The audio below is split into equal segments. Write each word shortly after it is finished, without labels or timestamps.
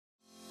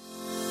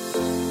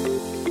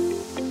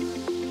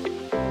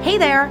Hey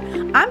there,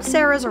 I'm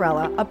Sarah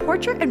Zarella, a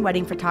portrait and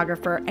wedding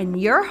photographer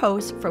and your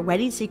host for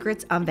Wedding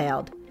Secrets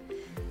Unveiled.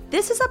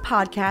 This is a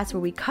podcast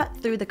where we cut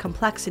through the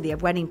complexity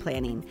of wedding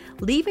planning,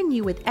 leaving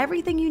you with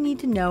everything you need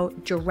to know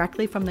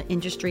directly from the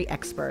industry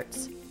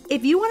experts.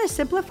 If you want to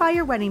simplify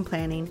your wedding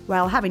planning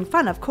while having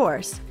fun, of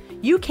course,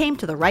 you came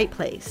to the right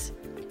place.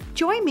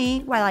 Join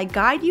me while I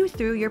guide you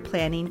through your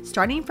planning,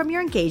 starting from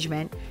your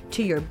engagement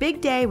to your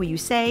big day where you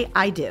say,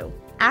 I do.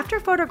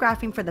 After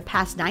photographing for the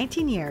past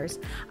 19 years,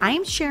 I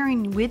am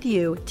sharing with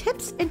you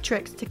tips and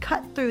tricks to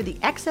cut through the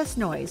excess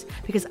noise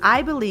because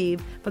I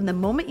believe from the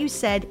moment you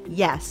said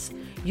yes,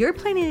 your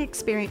planning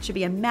experience should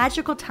be a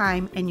magical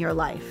time in your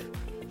life.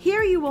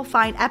 Here you will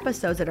find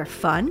episodes that are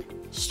fun,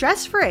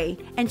 stress-free,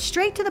 and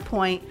straight to the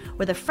point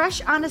with a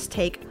fresh, honest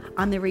take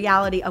on the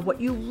reality of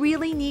what you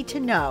really need to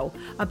know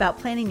about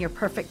planning your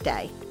perfect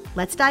day.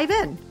 Let's dive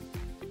in.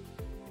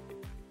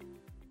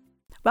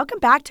 Welcome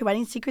back to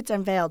Wedding Secrets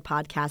Unveiled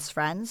podcast,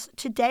 friends.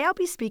 Today I'll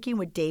be speaking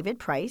with David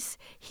Price.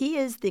 He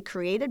is the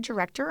creative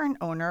director and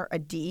owner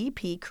of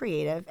DEP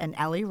Creative and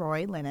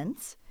Elleroy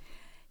Linens.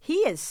 He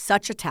is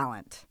such a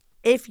talent.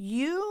 If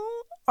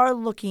you are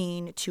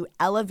looking to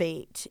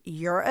elevate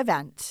your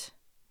event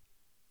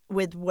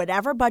with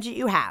whatever budget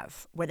you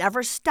have,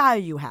 whatever style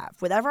you have,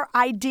 whatever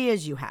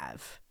ideas you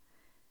have,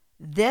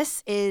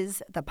 this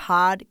is the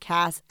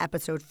podcast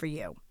episode for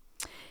you.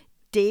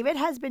 David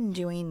has been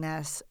doing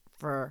this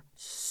for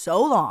so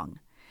long,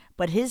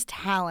 but his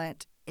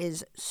talent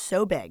is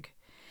so big.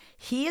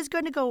 He is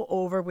going to go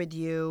over with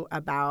you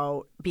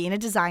about being a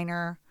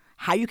designer,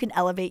 how you can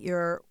elevate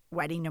your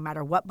wedding no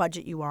matter what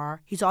budget you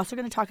are. He's also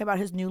going to talk about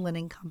his new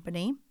linen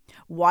company,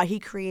 why he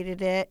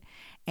created it,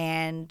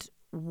 and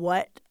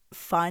what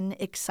fun,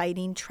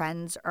 exciting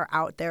trends are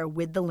out there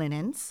with the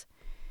linens.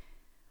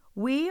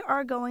 We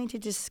are going to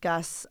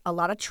discuss a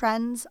lot of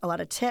trends, a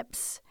lot of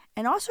tips,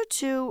 and also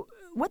too,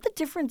 what the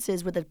difference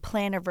is with a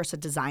planner versus a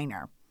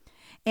designer.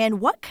 And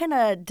what can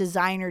a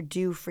designer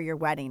do for your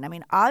wedding? I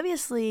mean,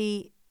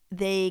 obviously,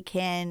 they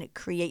can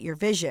create your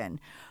vision,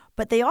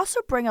 but they also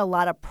bring a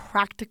lot of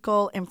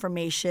practical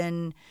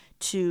information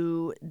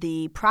to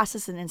the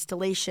process and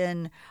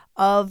installation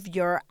of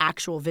your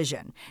actual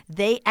vision.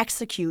 They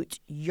execute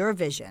your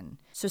vision.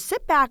 So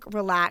sit back,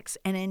 relax,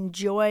 and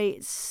enjoy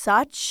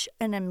such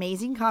an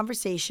amazing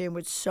conversation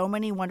with so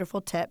many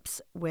wonderful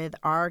tips with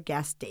our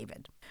guest,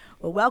 David.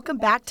 Well, welcome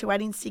back to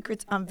Wedding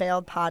Secrets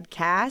Unveiled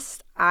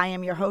podcast. I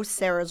am your host,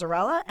 Sarah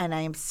Zarella, and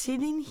I am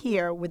sitting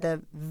here with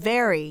a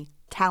very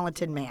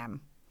talented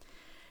man.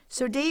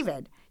 So,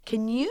 David,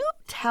 can you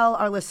tell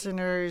our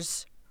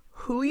listeners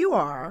who you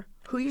are,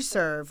 who you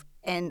serve,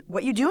 and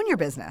what you do in your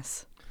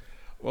business?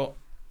 Well,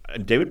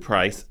 I'm David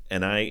Price,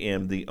 and I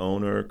am the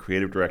owner,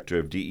 creative director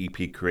of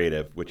DEP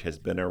Creative, which has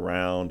been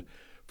around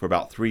for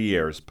about 3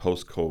 years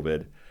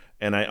post-COVID.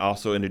 And I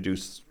also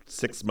introduced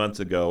 6 months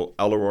ago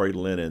Elleroy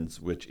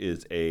Linens, which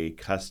is a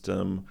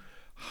custom,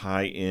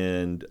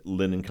 high-end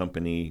linen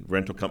company,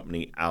 rental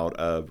company out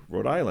of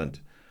Rhode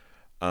Island.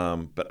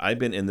 But I've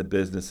been in the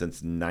business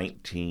since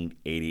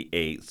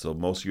 1988, so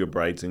most of your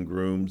brides and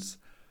grooms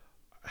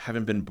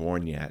haven't been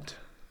born yet.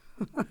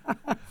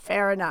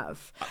 Fair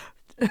enough.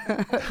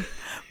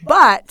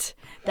 But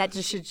that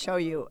just should show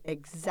you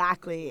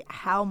exactly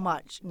how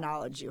much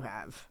knowledge you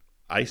have.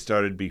 I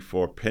started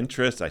before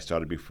Pinterest. I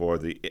started before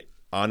the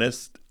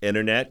honest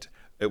internet.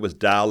 It was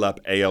dial-up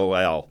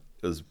AOL.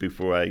 It was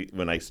before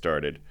when I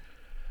started.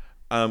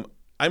 I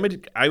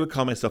would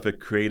call myself a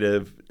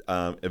creative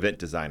event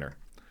designer.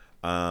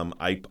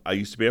 I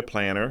used to be a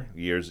planner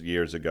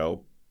years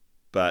ago,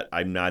 but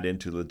I'm not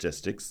into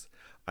logistics.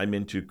 I'm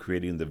into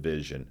creating the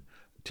vision,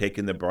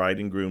 taking the bride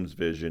and groom's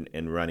vision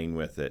and running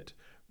with it,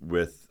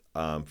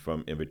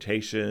 from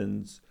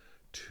invitations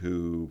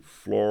to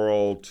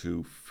floral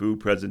to food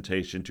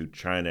presentation to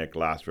china,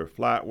 glassware,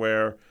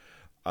 flatware,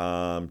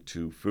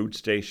 to food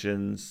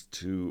stations,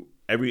 to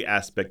every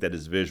aspect that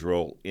is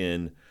visual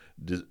in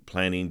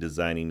planning,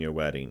 designing your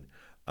wedding.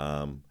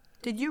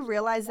 Did you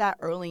realize that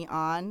early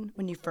on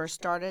when you first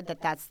started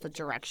that that's the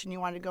direction you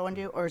wanted to go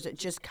into, or is it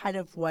just kind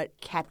of what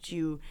kept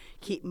you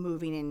keep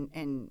moving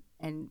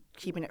and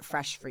keeping it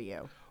fresh for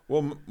you?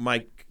 Well,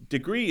 my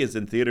degree is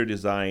in theater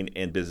design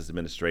and business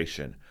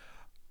administration.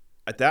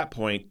 At that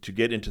point, to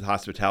get into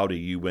hospitality,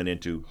 you went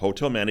into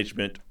hotel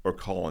management or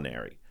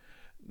culinary.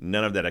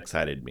 None of that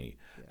excited me.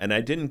 Yeah. And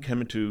I didn't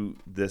come into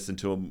this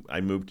until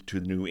I moved to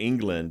New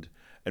England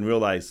and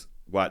realized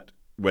what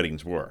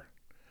weddings were.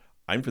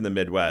 I'm from the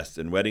Midwest,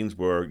 and weddings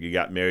were, you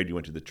got married, you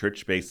went to the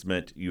church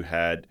basement, you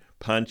had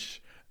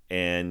punch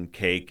and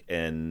cake,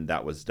 and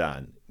that was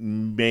done.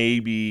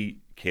 Maybe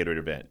catered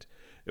event.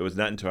 It was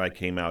not until I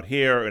came out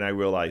here and I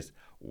realized,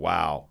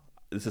 wow,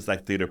 this is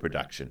like theater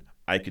production.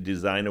 I could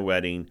design a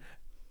wedding,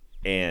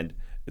 and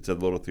it's a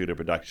little theater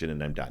production,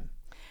 and I'm done.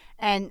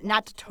 And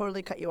not to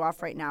totally cut you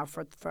off right now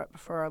for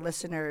our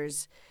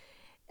listeners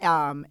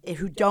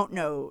who don't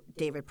know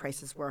David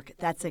Price's work,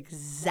 that's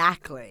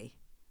exactly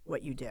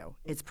what you do.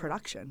 It's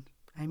production.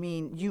 I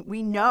mean,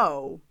 we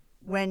know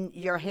when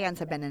your hands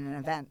have been in an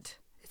event.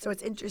 So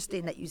it's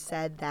interesting that you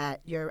said that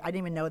I didn't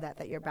even know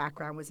that your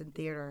background was in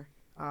theater,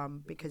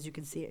 because you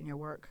can see it in your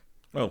work.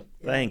 Oh,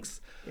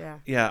 thanks. Yeah.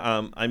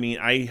 Yeah, I mean,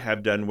 I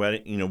have done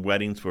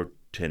weddings for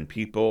 10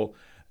 people,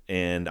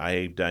 and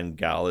I've done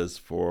galas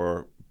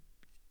for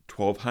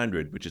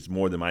 1,200, which is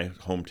more than my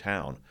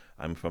hometown.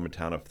 I'm from a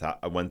town of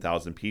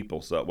 1,000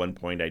 people, so at one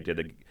point I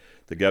did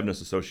the Governors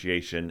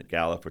Association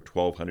gala for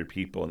 1,200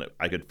 people, and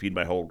I could feed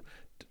my whole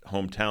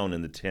hometown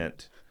in the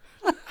tent.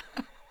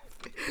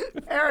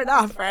 Fair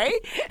enough, right?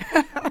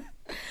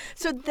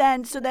 So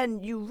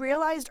then you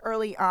realized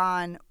early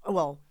on,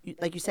 well,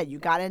 like you said, you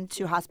got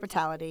into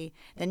hospitality.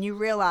 Then you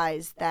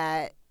realized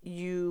that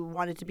you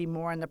wanted to be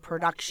more in the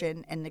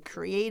production and the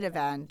creative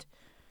end.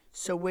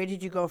 So where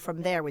did you go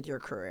from there with your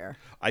career?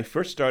 I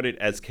first started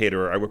as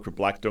caterer. I worked for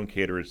Blackstone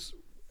Caterers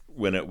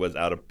when it was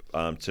out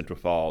of Central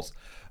Falls.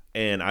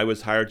 And I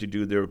was hired to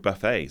do their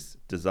buffets,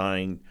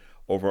 design,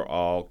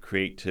 overall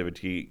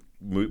creativity,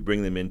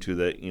 bring them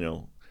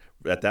into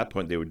at that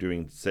point, they were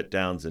doing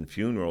sit-downs and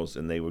funerals,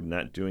 and they were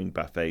not doing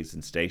buffets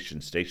and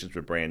stations. Stations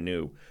were brand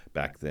new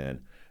back then, and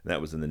that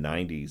was in the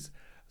 90s.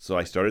 So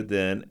I started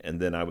then,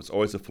 and then I was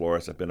always a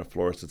florist. I've been a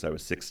florist since I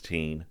was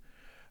 16,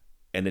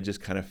 and it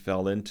just kind of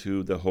fell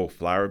into the whole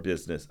flower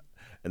business.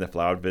 And the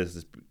flower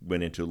business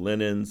went into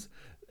linens,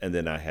 and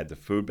then I had the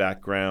food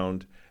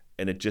background,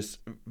 and it just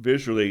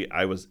visually,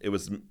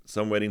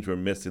 some weddings were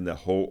missing the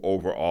whole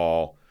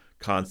overall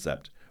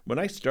concept. When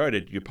I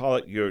started,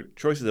 your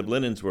choices of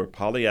linens were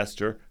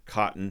polyester,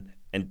 cotton,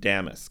 and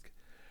damask.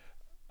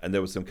 And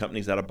there were some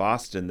companies out of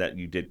Boston that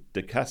you did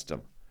the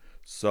custom.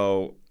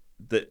 So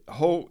the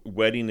whole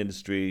wedding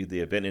industry, the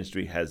event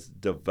industry has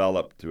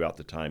developed throughout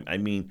the time. I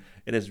mean,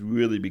 it has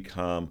really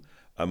become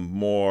a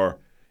more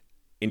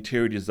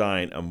interior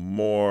design, a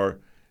more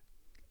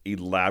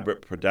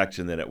elaborate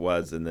production than it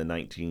was in the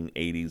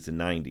 1980s and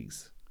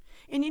 90s.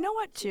 And you know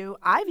what, too?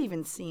 I've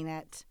even seen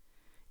it.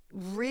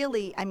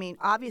 Really, I mean,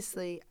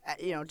 obviously,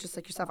 just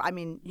like yourself, I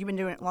mean, you've been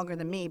doing it longer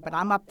than me, but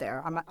I'm up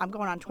there. I'm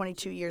going on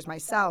 22 years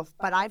myself,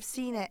 but I've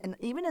seen it, and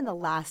even in the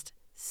last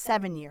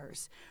 7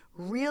 years,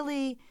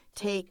 really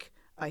take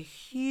a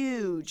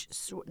huge,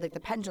 like the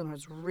pendulum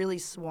has really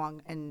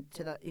swung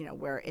into the,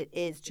 where it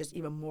is just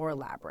even more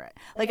elaborate.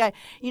 Like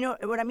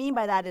what I mean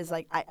by that is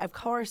like, of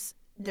course,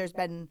 there's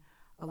been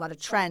a lot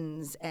of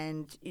trends,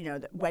 and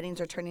the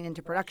weddings are turning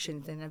into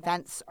productions, and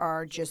events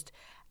are just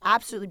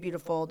absolutely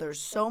beautiful.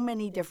 There's so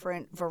many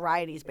different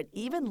varieties, but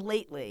even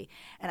lately,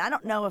 and I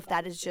don't know if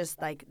that is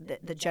just like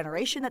the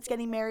generation that's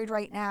getting married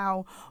right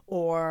now,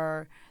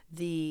 or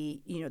the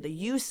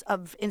use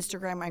of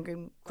Instagram. I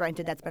mean,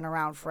 granted, that's been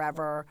around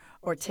forever,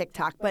 or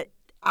TikTok, but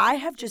I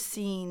have just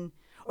seen,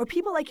 or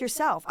people like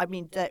yourself, I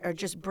mean, that are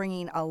just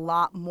bringing a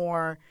lot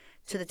more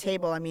to the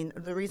table. I mean,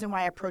 the reason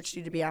why I approached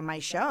you to be on my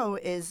show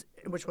is,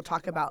 which we'll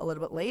talk about a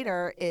little bit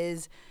later,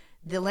 is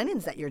the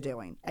linens that you're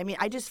doing. I mean,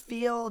 I just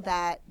feel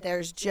that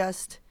there's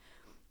just,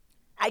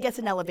 I guess,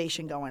 an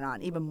elevation going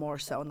on, even more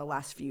so in the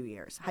last few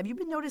years. Have you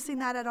been noticing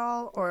that at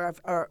all,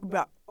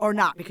 or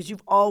not? Because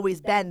you've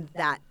always been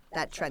that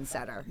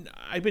trendsetter.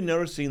 I've been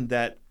noticing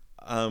that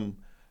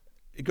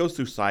it goes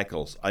through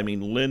cycles. I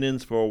mean,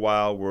 linens for a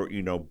while were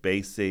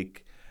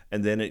basic,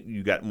 and then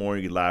you got more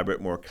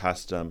elaborate, more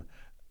custom,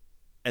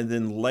 and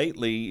then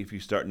lately, if you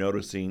start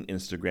noticing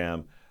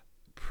Instagram,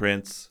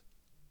 prints,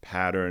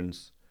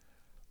 patterns,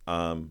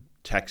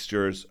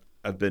 textures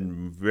have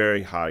been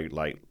very high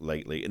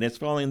lately, and it's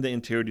following the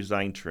interior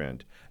design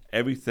trend.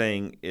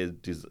 Everything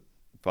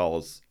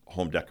follows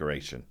home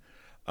decoration.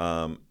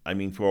 I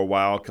mean, for a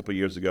while, a couple of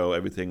years ago,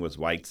 everything was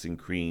whites and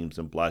creams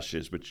and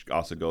blushes, which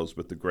also goes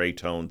with the gray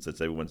tones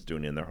that everyone's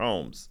doing in their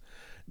homes.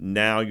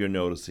 Now you're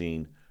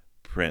noticing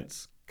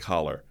prints,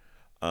 color.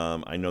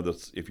 I know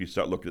that if you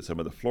start looking at some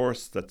of the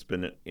florists that's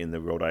been in the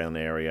Rhode Island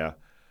area,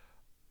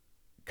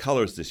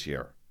 colors this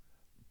year,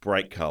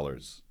 bright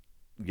colors,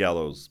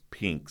 yellows,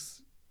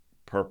 pinks,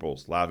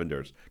 purples,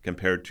 lavenders,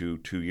 compared to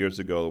 2 years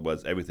ago,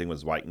 everything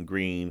was white and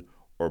green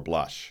or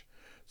blush.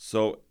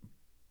 So,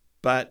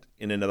 but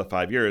in another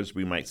 5 years,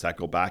 we might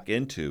cycle back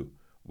into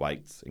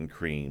whites and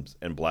creams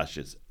and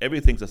blushes.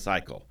 Everything's a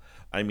cycle.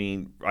 I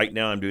mean, right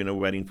now I'm doing a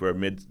wedding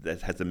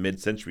that has a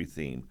mid-century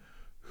theme.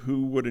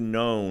 Who would have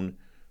known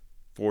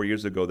 4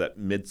 years ago that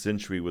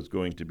mid-century was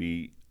going to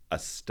be a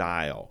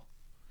style?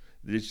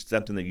 It's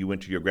something that you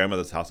went to your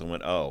grandmother's house and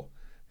went, oh,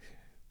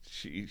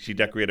 she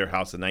decorated her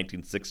house in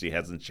 1960,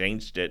 hasn't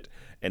changed it,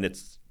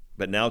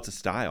 but now it's a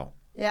style.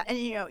 Yeah, and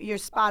you're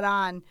spot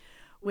on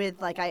with,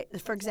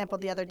 for example,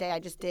 the other day I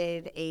just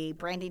did a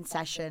branding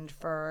session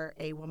for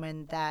a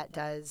woman that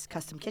does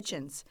custom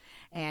kitchens,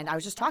 and I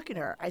was just talking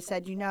to her. I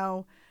said,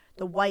 the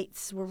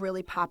whites were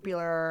really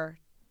popular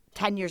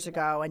 10 years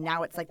ago, and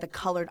now it's like the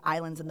colored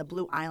islands and the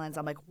blue islands.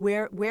 I'm like,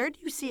 where do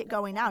you see it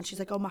going now? And she's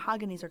like, oh,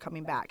 mahoganies are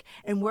coming back.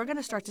 And we're going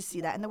to start to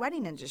see that in the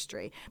wedding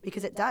industry,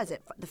 because it does.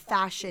 The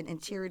fashion,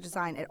 interior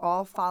design, it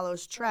all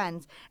follows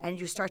trends,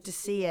 and you start to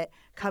see it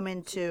come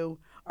into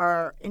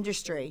our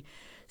industry.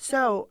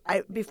 So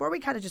before we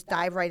kind of just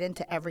dive right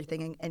into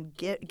everything and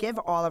give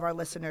all of our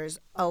listeners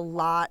a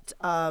lot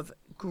of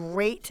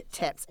great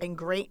tips and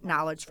great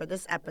knowledge for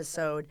this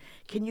episode.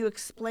 Can you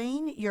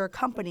explain your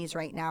companies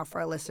right now for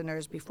our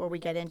listeners before we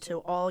get into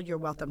all your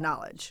wealth of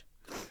knowledge?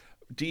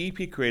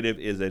 DEP Creative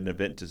is an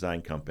event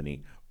design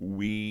company.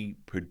 We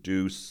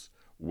produce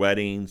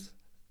weddings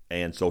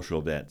and social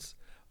events.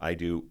 I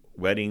do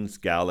weddings,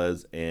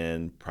 galas,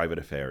 and private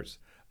affairs,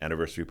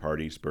 anniversary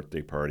parties,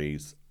 birthday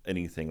parties,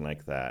 anything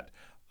like that.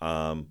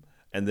 And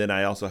then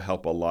I also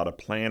help a lot of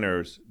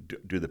planners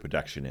do the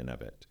production end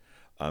of it.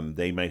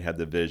 They might have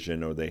the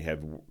vision or they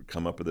have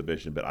come up with a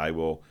vision, but I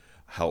will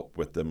help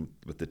with them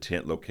with the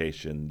tent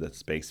location, the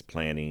space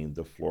planning,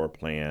 the floor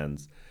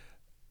plans,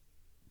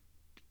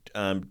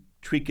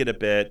 tweak it a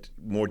bit,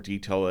 more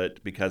detail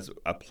it, because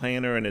a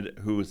planner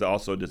who is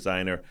also a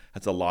designer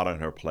has a lot on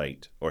her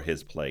plate or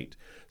his plate.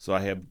 So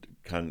I have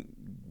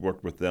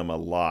worked with them a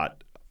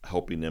lot,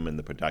 helping them in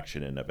the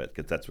production end of it,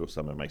 because that's where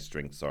some of my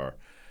strengths are.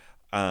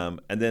 And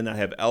then I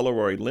have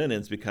Elleroy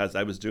linens, because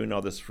I was doing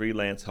all this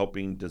freelance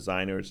helping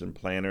designers and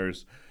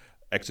planners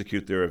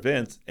execute their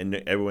events, and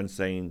everyone's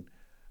saying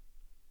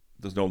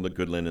there's no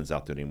good linens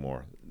out there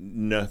anymore.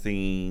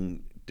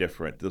 Nothing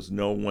different. There's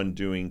no one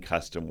doing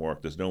custom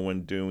work. There's no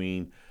one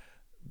doing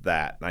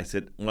that. And I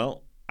said,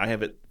 well, I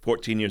have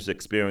 14 years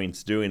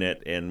experience doing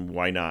it, and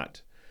why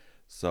not?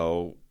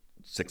 So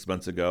 6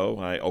 months ago,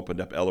 I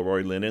opened up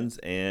Elleroy Linens,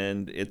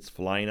 and it's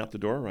flying out the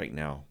door right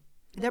now.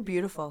 They're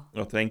beautiful.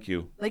 Oh, thank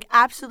you. Like,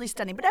 absolutely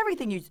stunning. But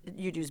everything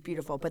you do is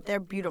beautiful, but they're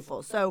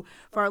beautiful. So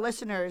for our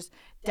listeners,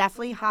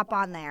 definitely hop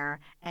on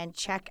there and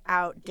check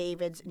out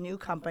David's new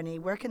company.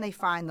 Where can they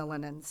find the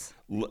linens?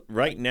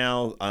 Right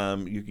now,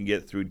 you can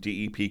get through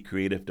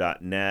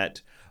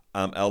depcreative.net.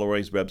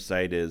 Elleroy's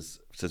website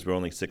since we're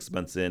only 6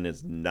 months in,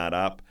 is not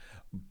up.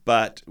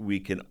 But we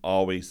can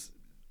always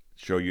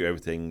show you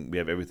everything. We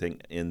have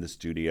everything in the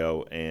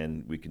studio,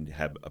 and we can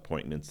have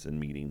appointments and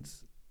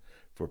meetings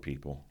for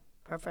people.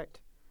 Perfect.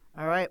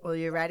 All right. Well,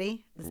 you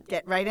ready? Let's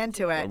get right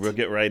into it. We'll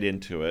get right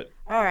into it.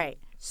 All right.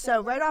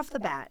 So right off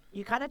the bat,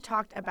 you kind of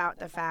talked about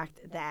the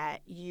fact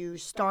that you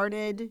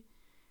started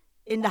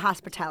in the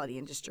hospitality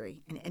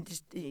industry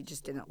and you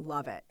just didn't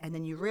love it. And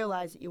then you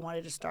realized that you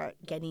wanted to start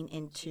getting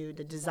into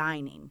the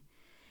designing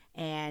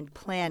and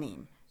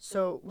planning.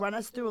 So run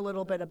us through a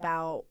little bit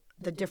about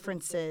the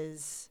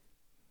differences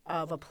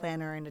of a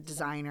planner and a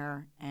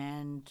designer,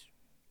 and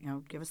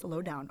give us a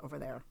lowdown over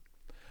there.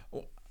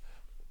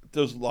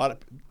 There's a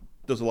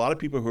lot of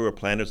people who are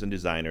planners and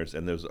designers,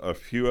 and there's a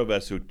few of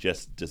us who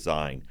just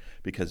design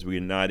because we're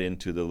not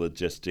into the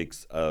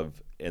logistics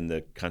and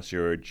the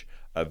concierge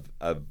of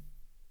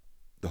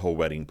the whole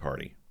wedding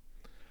party.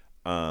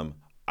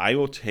 I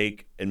will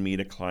take and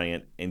meet a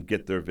client and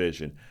get their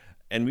vision.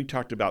 And we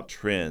talked about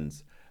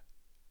trends.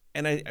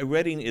 And a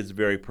wedding is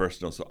very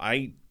personal, so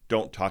I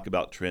don't talk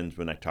about trends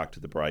when I talk to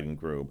the bride and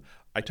groom.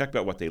 I talk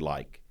about what they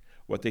like,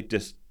 what they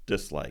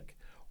dislike,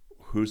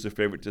 who's their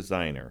favorite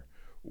designer,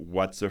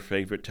 what's their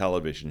favorite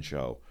television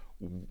show,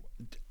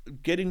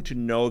 getting to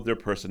know their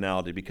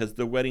personality, because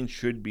the wedding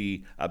should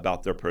be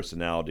about their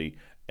personality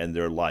and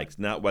their likes,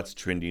 not what's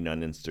trending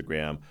on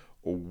Instagram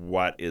or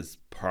what is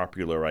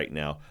popular right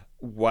now,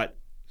 what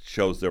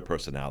shows their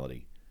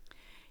personality.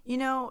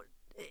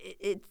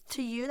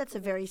 To you, that's a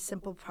very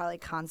simple probably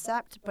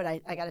concept, but I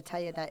got to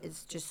tell you that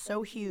is just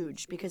so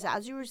huge, because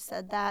as you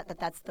said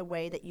that's the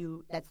way that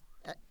you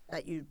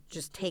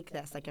just take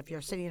this. Like, if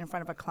you're sitting in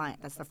front of a client,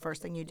 that's the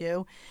first thing you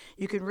do.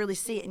 You can really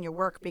see it in your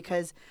work,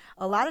 because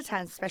a lot of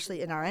times,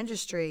 especially in our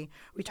industry,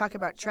 we talk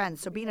about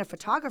trends. So being a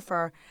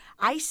photographer,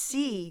 I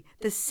see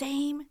the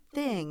same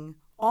thing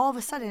all of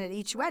a sudden at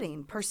each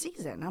wedding per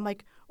season. I'm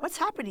like, what's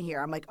happening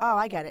here? I'm like, oh,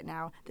 I get it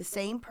now. The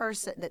same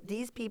person, that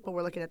these people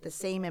were looking at the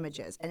same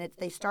images, and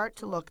they start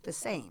to look the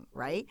same,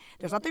 right?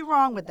 There's nothing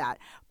wrong with that.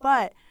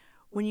 But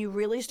when you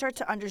really start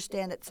to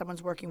understand that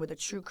someone's working with a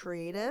true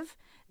creative,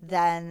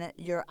 then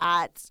you're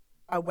at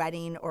a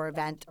wedding or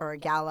event or a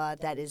gala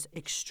that is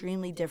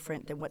extremely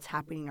different than what's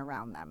happening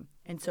around them.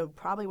 And so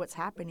probably what's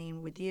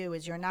happening with you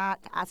is you're not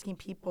asking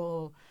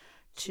people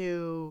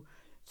to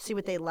see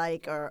what they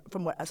like or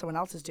from what someone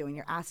else is doing.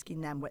 You're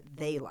asking them what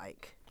they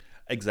like.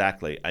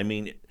 Exactly. I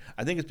mean,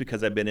 I think it's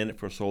because I've been in it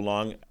for so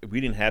long. We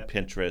didn't have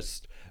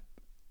Pinterest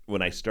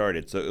when I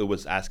started, so it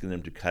was asking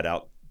them to cut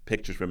out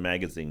pictures from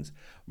magazines.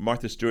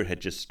 Martha Stewart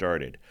had just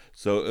started,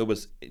 so it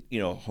was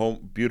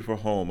beautiful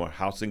home or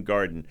house and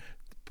garden.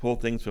 Pull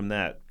things from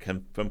that,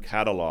 from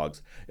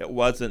catalogs. It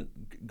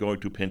wasn't going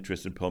to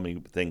Pinterest and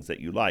pulling things that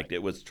you liked.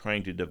 It was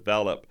trying to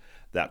develop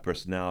that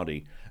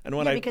personality. And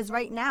because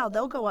right now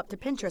they'll go up to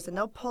Pinterest and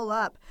they'll pull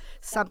up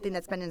something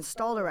that's been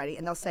installed already,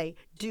 and they'll say,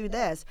 do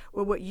this.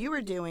 Well, what you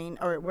were doing,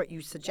 or what you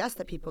suggest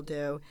that people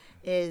do,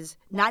 is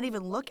not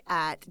even look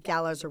at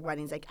galas or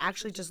weddings, like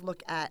actually just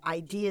look at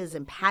ideas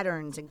and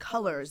patterns and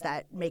colors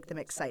that make them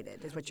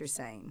excited, is what you're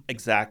saying.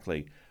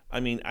 Exactly. I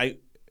mean,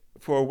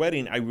 for a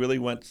wedding, I really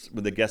want,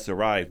 when the guests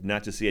arrive,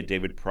 not to see a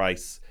David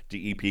Price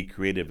DEP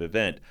creative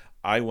event.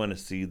 I want to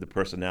see the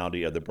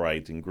personality of the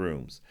brides and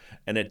grooms.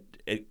 And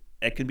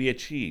it can be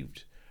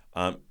achieved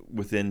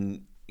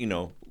within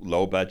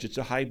low budgets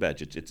to high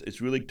budgets.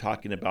 It's really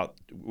talking about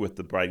with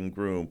the bride and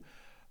groom,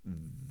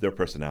 their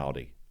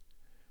personality.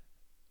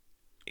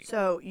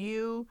 So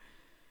you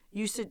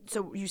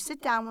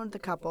sit down with the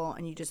couple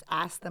and you just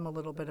ask them a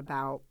little bit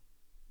about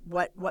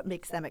what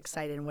makes them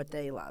excited and what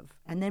they love.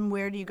 And then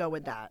where do you go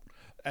with that?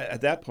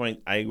 At that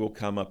point, I will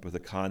come up with a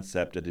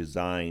concept, a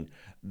design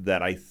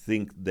that I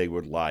think they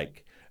would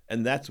like.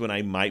 And that's when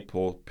I might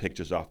pull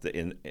pictures off the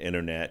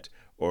internet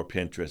or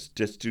Pinterest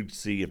just to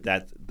see if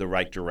that's the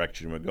right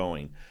direction we're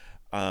going.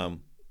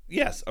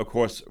 Yes, of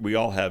course, we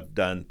all have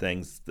done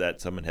things that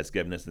someone has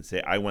given us and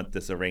say, I want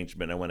this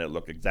arrangement. I want it to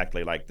look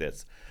exactly like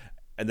this.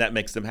 And that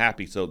makes them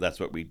happy, so that's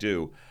what we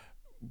do.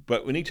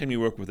 But anytime you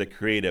work with a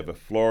creative, a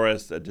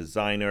florist, a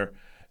designer,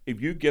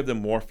 if you give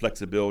them more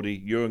flexibility,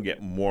 you're going to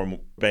get more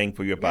bang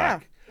for your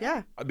buck.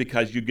 Yeah.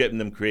 Because you're getting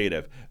them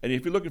creative. And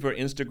if you're looking for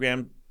an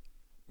Instagram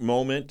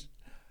moment,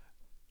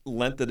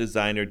 let the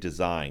designer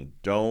design.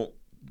 Don't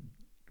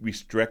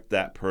restrict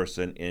that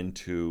person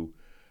into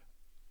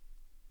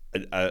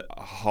a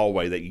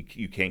hallway that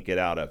you can't get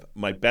out of.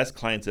 My best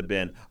clients have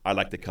been, I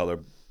like the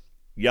color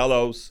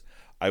yellows.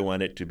 I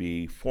want it to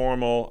be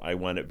formal. I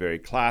want it very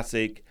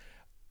classic.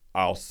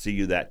 I'll see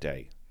you that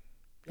day.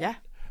 Yeah.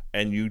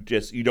 And you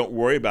don't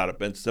worry about it.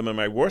 But some of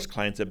my worst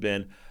clients have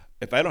been,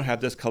 if I don't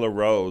have this color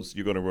rose,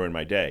 you're going to ruin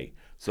my day.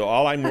 So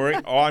all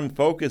I'm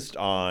focused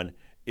on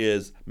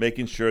is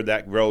making sure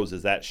that rose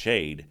is that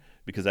shade,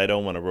 because I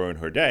don't want to ruin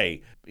her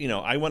day.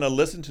 I want to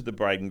listen to the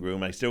bride and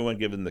groom. I still want to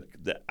give them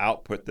the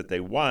output that they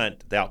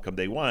want, the outcome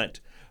they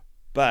want.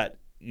 But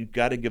you've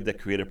got to give the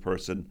creative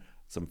person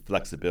some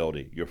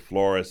flexibility. Your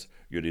florist,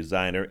 your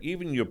designer,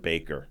 even your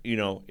baker.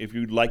 If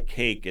you like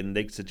cake and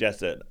they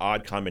suggest an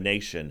odd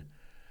combination,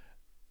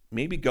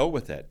 maybe go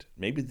with it.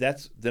 Maybe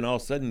then all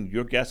of a sudden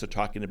your guests are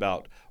talking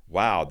about,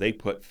 wow, they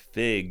put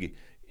fig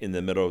in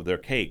the middle of their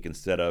cake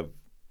instead of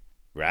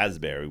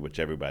raspberry, which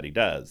everybody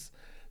does.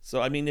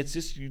 So, it's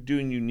just you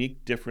doing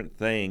unique, different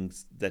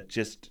things that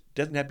just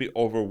doesn't have to be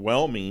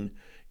overwhelming.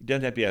 It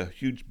doesn't have to be a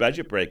huge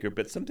budget breaker,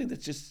 but something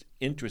that's just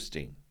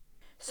interesting.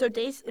 So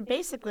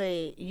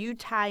basically, you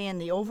tie in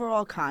the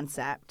overall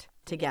concept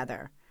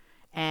together,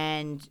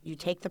 and you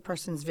take the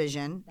person's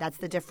vision. That's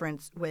the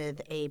difference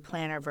with a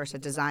planner versus a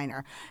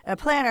designer. A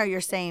planner,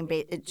 you're saying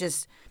it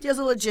just deals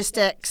with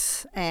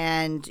logistics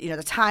and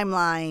the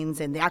timelines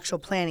and the actual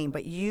planning.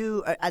 But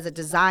you, as a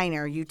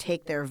designer, you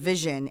take their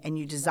vision and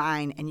you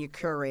design and you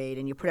curate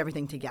and you put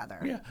everything together.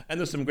 Yeah, and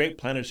there's some great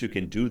planners who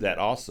can do that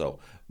also.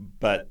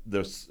 But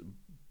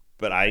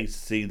I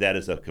see that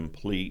as a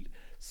complete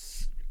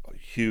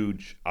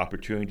huge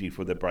opportunity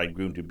for the bride and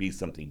groom to be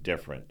something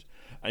different.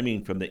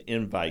 From the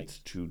invites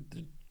to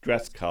the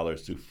dress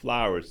colors to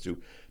flowers to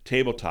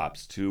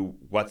tabletops to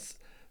what's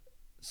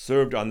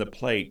served on the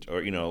plate,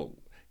 or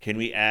can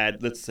we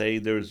add, let's say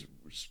there's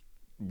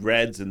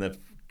reds in the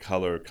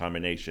color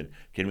combination,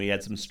 can we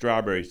add some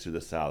strawberries to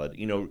the salad?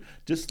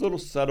 Just little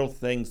subtle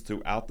things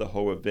throughout the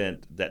whole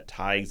event that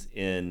ties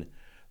in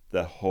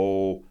the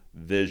whole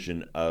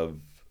vision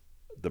of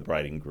the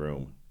bride and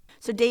groom.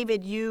 So,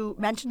 David, you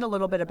mentioned a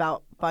little bit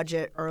about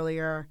budget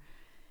earlier.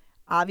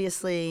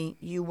 Obviously,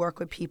 you work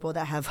with people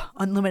that have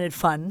unlimited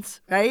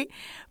funds, right?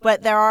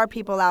 But there are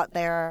people out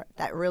there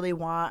that really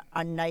want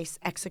a nice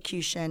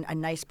execution, a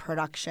nice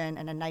production,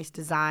 and a nice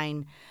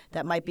design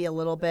that might be a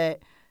little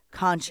bit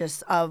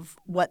conscious of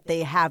what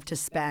they have to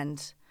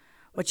spend.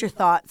 What's your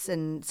thoughts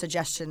and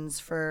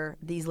suggestions for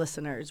these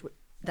listeners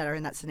that are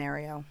in that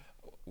scenario?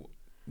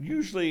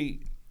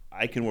 Usually,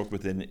 I can work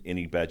within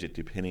any budget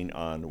depending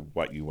on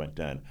what you want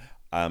done.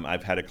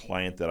 I've had a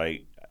client that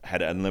I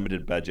had an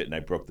unlimited budget and I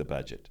broke the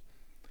budget.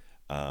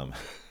 And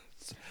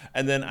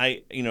then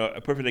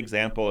a perfect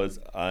example is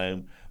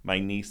my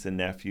niece and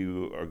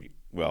nephew,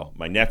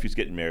 my nephew's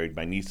getting married,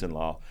 my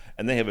niece-in-law,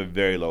 and they have a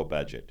very low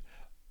budget.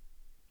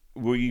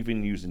 We're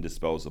even using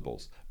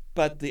disposables.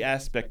 But the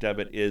aspect of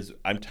it is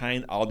I'm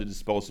tying all the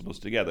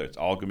disposables together. It's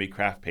all going to be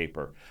craft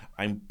paper.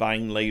 I'm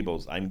buying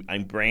labels.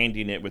 I'm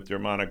branding it with their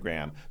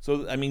monogram.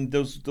 So,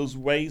 those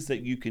ways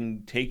that you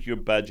can take your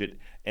budget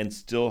and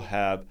still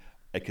have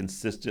a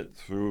consistent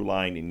through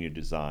line in your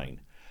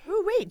design.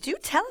 Oh, wait. Do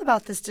tell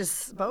about this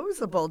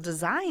disposable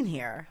design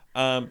here.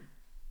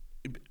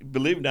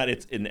 Believe it or not,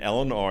 it's in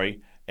Illinois,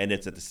 and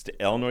it's at the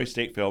Illinois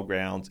State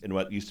Fairgrounds in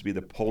what used to be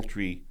the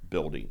poultry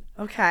building.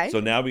 Okay. So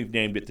now we've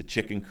named it the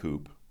Chicken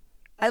Coop.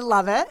 I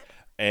love it.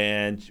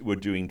 And we're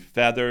doing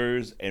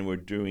feathers, and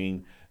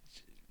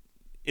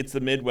it's the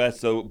Midwest,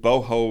 so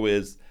boho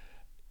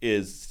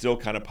is still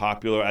kind of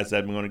popular. As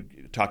I'm going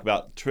to talk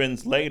about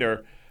trends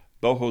later,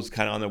 boho's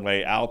kind of on the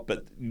way out,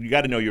 but you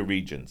got to know your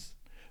regions.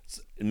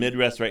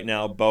 Midwest right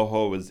now,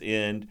 boho is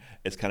in.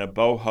 It's kind of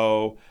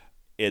boho.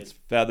 It's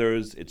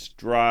feathers. It's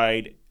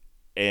dried,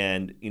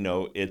 and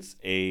it's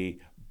a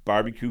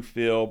barbecue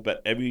feel.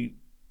 But every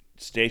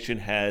station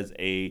has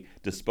a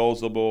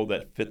disposable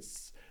that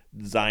fits.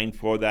 Designed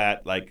for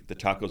that, like the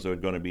tacos are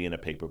going to be in a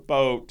paper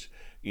boat.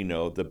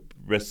 The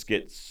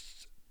brisket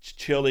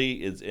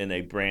chili is in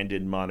a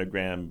branded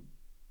monogram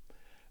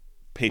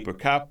paper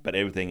cup, but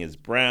everything is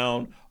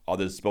brown. All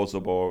the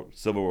disposable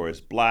silverware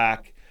is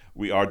black.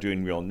 We are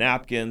doing real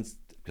napkins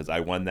because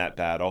I won that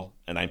battle,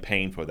 and I'm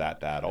paying for that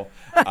battle.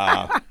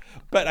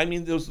 But I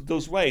mean,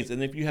 those ways.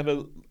 And if you have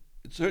a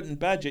certain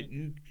budget,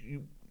 you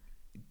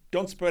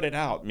don't spread it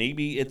out.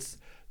 Maybe it's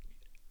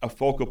a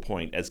focal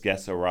point as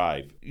guests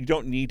arrive. You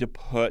don't need to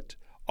put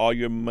all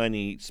your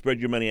money, spread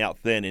your money out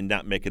thin and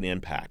not make an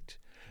impact.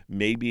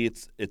 Maybe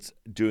it's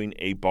doing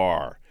a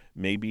bar.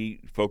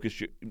 Maybe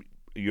focus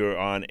you're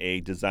on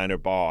a designer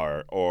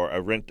bar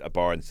or rent a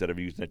bar instead of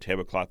using a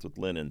tablecloth with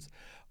linens.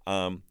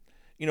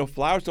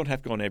 Flowers don't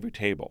have to go on every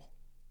table.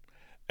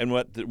 And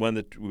when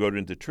we go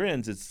into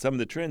trends, some of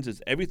the trends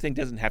is everything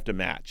doesn't have to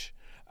match.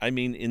 I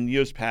mean, in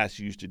years past,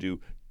 you used to do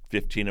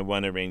 15 of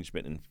one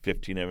arrangement and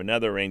 15 of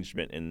another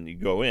arrangement, and you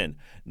go in.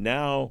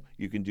 Now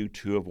you can do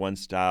 2 of one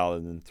style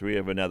and then 3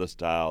 of another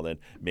style, and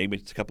maybe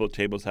a couple of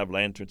tables have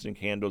lanterns and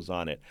candles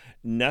on it.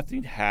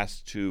 It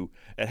has to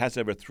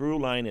have a through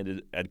line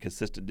and a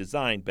consistent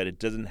design, but it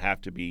doesn't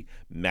have to be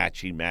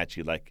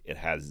matchy like it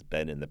has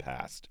been in the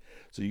past.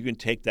 So you can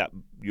take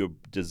your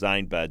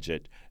design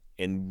budget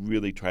and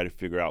really try to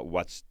figure out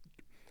what's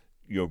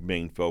your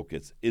main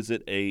focus. Is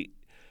it a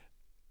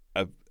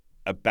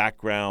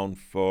background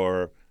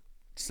for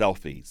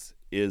selfies?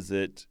 Is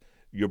it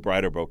your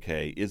bridal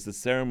bouquet? Is the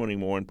ceremony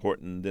more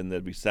important than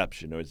the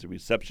reception, or is the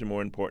reception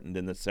more important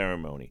than the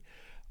ceremony?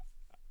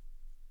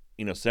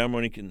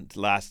 Ceremony can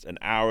last an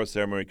hour,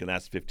 ceremony can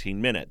last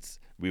 15 minutes.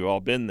 We've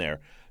all been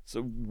there.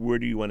 So where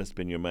do you want to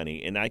spend your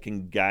money? And I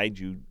can guide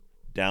you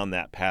down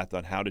that path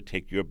on how to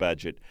take your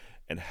budget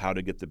and how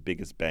to get the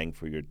biggest bang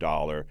for your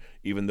dollar.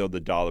 Even though the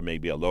dollar may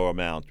be a low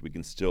amount, we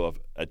can still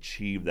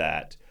achieve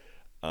that.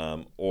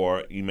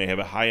 Or you may have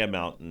a high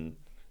amount and,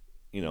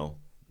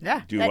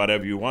 do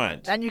whatever you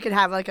want. Then you can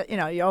have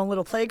your own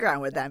little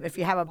playground with them if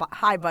you have a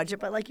high budget.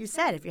 But like you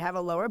said, if you have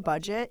a lower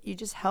budget, you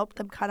just help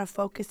them kind of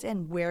focus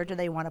in where do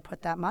they want to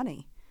put that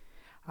money.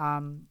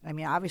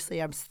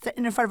 Obviously, I'm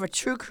sitting in front of a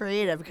true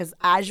creative because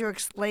as you're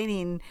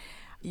explaining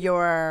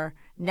your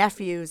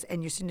nephew's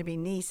and your soon-to-be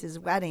niece's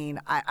wedding,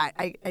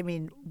 I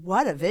mean,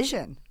 what a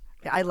vision.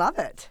 I love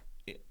it.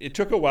 It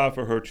took a while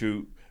for her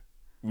to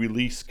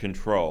release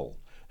control.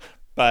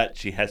 But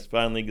she has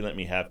finally let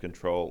me have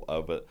control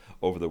of it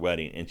over the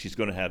wedding, and she's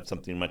going to have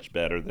something much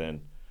better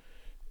than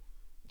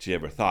she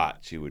ever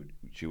thought she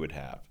would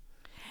have.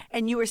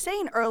 And you were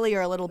saying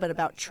earlier a little bit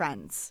about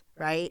trends,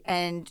 right?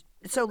 And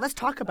so let's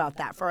talk about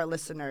that for our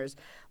listeners.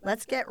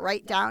 Let's get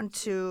right down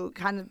to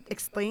kind of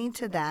explaining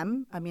to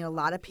them. I mean, a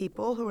lot of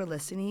people who are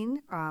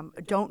listening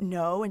don't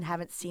know and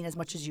haven't seen as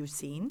much as you've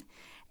seen.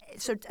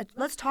 So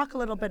let's talk a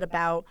little bit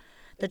about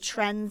the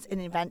trends in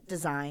event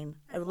design.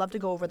 I would love to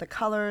go over the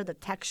color, the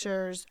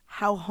textures,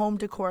 how home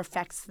decor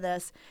affects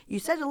this. You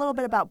said a little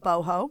bit about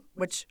boho,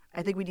 which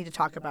I think we need to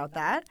talk about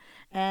that,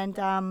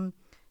 and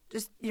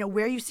just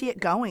where you see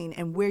it going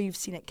and where you've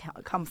seen it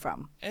come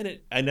from. And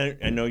I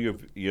know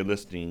your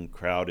listening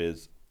crowd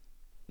is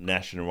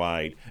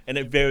nationwide, and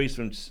it varies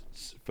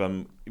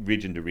from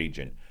region to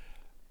region.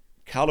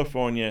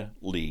 California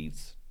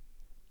leads,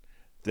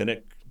 then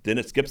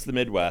it skips the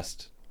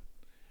Midwest,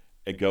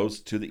 it goes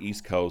to the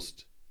East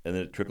Coast, and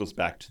then it trickles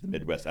back to the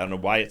Midwest. I don't know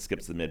why it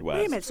skips the Midwest.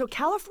 Wait a minute. So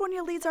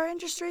California leads our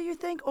industry, you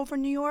think, over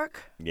New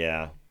York?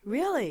 Yeah.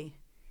 Really?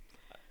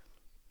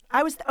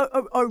 I was,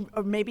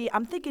 or maybe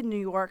I'm thinking New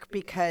York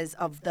because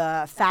of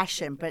the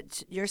fashion,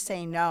 but you're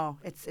saying no,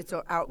 it's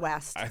out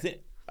west.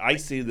 I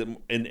see that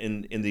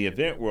in the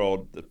event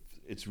world,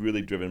 it's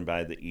really driven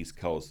by the East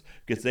Coast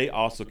because they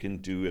also can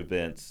do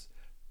events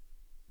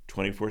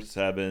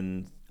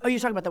 24/7. Oh, you're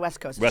talking about the West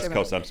Coast. West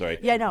Coast, I'm sorry.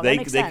 Yeah, no, that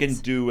makes sense. They can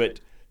do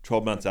it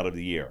 12 months out of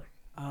the year.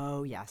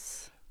 Oh,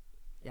 yes.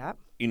 Yep.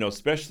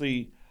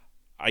 Especially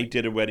I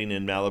did a wedding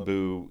in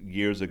Malibu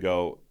years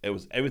ago.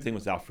 Everything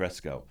was al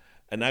fresco.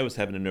 And I was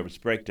having a nervous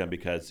breakdown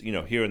because,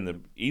 here in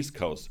the East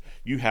Coast,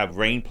 you have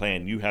rain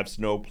plan, you have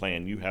snow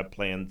plan, you have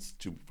plans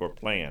for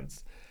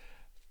plans.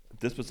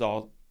 This was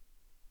all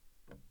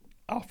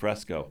al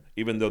fresco.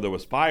 Even though there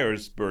was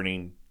fires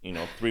burning,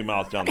 3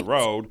 miles down the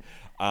road,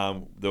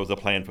 there was a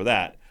plan for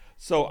that.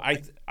 So I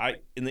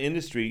in the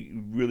industry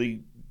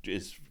really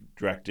is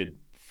directed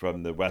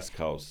from the West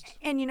Coast.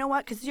 And you know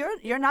what? Because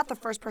you're not the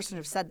first person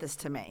who've said this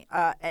to me.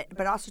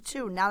 But also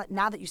too, now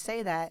that you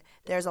say that,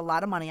 there's a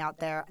lot of money out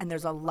there, and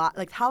there's a lot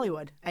like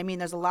Hollywood. I mean,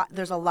 there's a lot.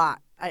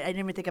 I didn't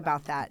even think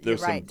about that.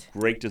 There's you're right.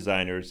 Some great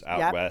designers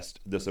out west.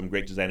 There's some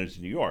great designers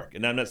in New York,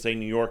 and I'm not saying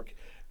New York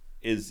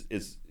is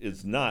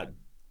not,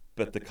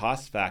 but the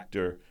cost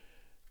factor.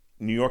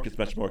 New York is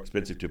much more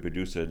expensive to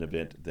produce an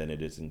event than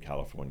it is in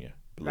California.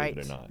 Believe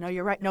it or not. No,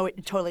 you're right. No,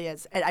 it totally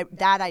is. And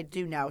I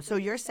do know. So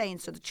you're saying,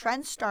 so the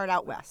trends start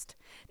out west.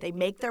 They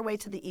make their way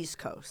to the East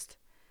Coast,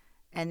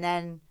 and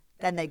then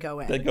they go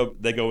in.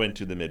 They go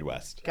into the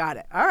Midwest. Got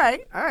it. All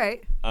right.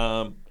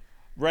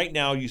 Right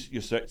now,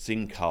 you start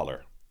seeing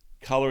color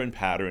and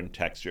pattern,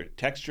 texture.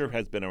 Texture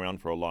has been around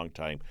for a long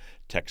time.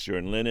 Texture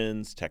in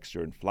linens,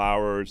 texture in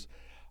flowers,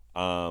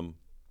 and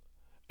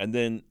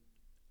then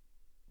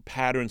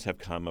patterns have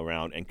come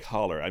around and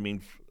color. I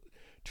mean,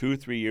 2 or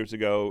 3 years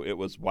ago, it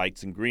was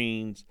whites and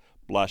greens,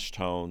 blush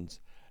tones.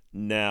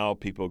 Now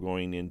people are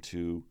going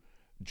into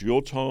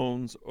jewel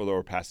tones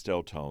or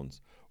pastel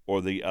tones,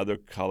 or the other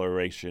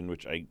coloration,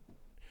 which I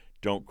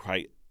don't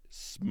quite,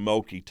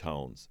 smoky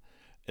tones.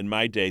 In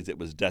my days, it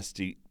was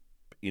dusty,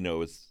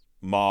 it's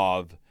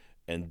mauve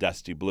and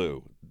dusty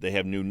blue. They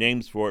have new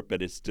names for it,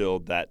 but it's still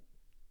that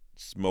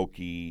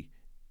smoky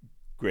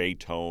gray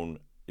tone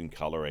in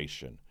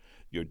coloration.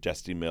 Your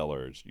Dusty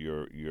Millers,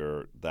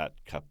 your that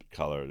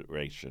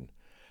coloration.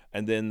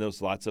 And then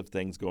there's lots of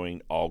things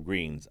going all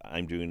greens.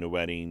 I'm doing a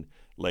wedding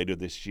later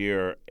this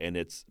year, and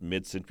it's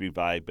mid-century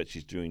vibe, but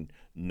she's doing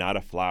not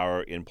a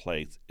flower in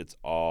place. It's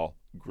all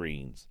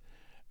greens.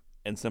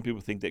 And some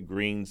people think that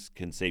greens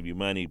can save you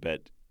money,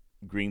 but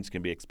greens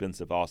can be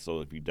expensive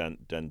also if you've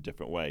done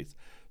different ways.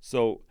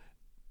 So,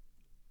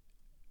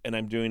 and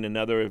I'm doing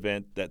another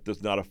event that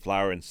there's not a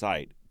flower in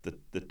sight.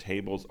 The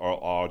tables are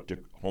all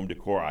home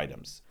decor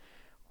items.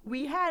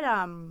 We had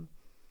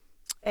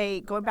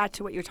going back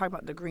to what you were talking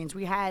about, the greens,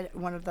 we had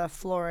one of the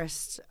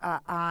florists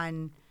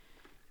on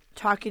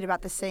talking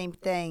about the same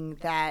thing,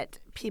 that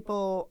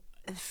people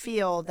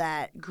feel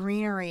that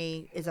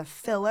greenery is a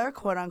filler,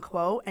 quote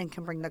unquote, and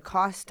can bring the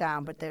cost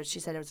down. But she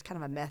said it was kind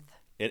of a myth.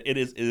 It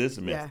is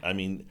a myth. Yeah. I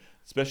mean,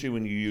 especially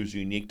when you use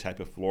unique type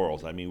of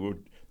florals. I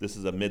mean, this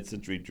is a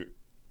mid-century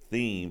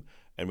theme,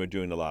 and we're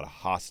doing a lot of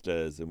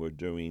hostas, and we're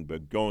doing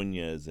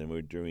begonias, and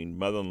we're doing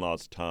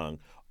mother-in-law's tongue,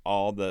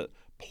 all the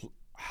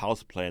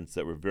house plants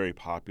that were very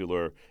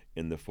popular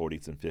in the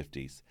 40s and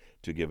 50s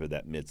to give it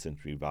that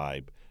mid-century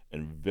vibe,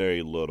 and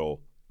very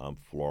little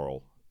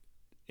floral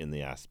in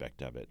the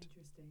aspect of it.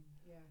 Interesting,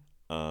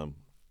 yeah.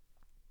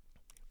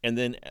 And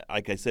then,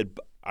 like I said,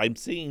 I'm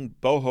seeing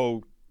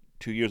boho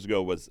 2 years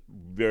ago was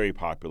very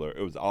popular.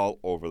 It was all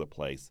over the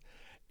place.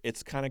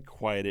 It's kind of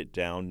quieted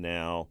down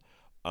now.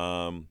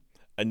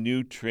 A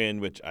new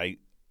trend, which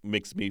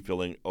makes me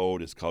feeling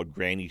old, is called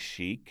granny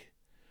chic,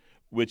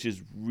 which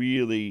is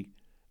really,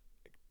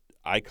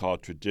 I call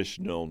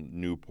traditional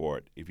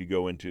Newport. If you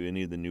go into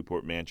any of the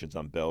Newport mansions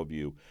on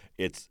Bellevue,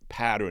 it's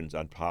patterns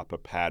on top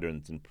of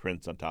patterns and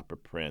prints on top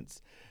of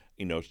prints,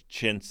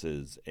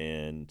 chintzes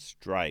and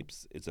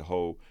stripes. It's a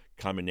whole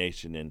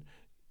combination, and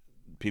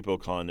people are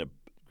calling it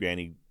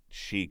granny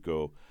chic,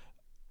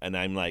 and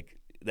I'm like,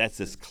 that's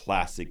this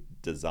classic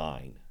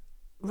design.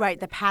 Right,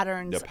 the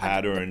patterns. The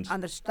patterns.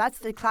 That's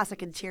the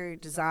classic interior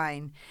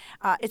design.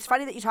 It's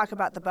funny that you talk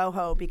about the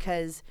boho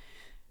because,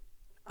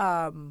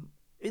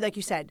 like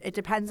you said, it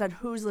depends on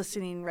who's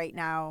listening right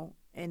now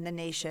in the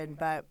nation.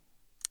 But,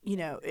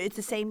 it's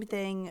the same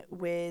thing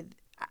with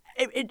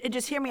it.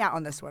 Just hear me out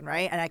on this one,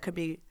 right? And I could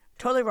be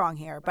totally wrong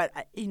here, but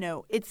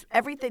it's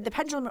everything. The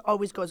pendulum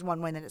always goes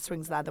one way, and then it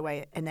swings the other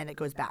way, and then it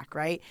goes back,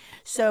 right?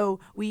 So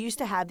we used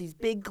to have these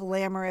big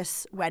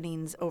glamorous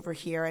weddings over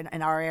here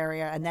in our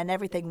area, and then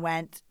everything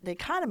went. The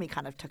economy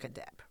kind of took a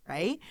dip,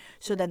 right?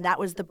 So then that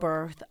was the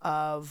birth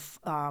of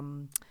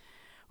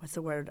what's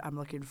the word I'm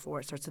looking for?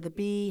 It starts with a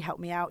B. Help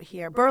me out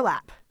here.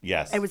 Burlap.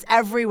 Yes. It was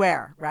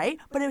everywhere, right?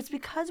 But it was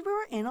because we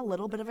were in a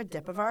little bit of a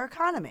dip of our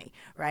economy,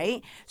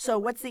 right? So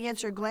what's the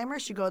answer?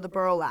 Glamorous, you go the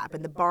burlap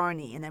and the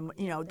Barney. And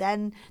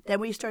then, then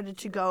we started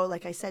to go,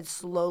 like I said,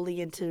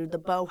 slowly into the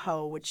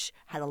boho, which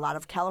had a lot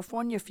of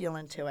California feel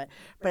into it.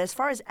 But as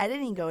far as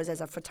editing goes, as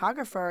a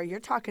photographer, you're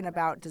talking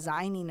about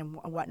designing and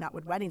whatnot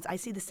with weddings. I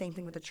see the same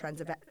thing with the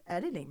trends of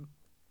editing.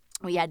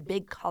 We had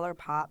big color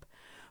pop.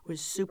 Was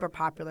super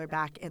popular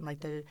back in like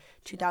the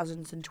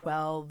 2000s and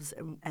 12s.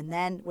 And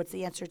then what's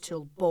the answer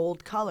to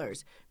bold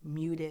colors?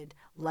 Muted,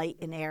 light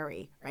and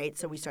airy, right?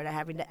 So we started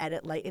having to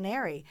edit light and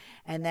airy.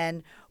 And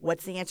then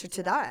what's the answer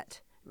to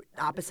that?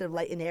 Opposite of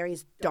light and airy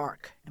is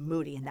dark and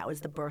moody. And that was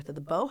the birth of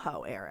the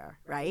boho era,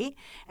 right?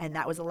 And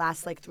that was the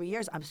last 3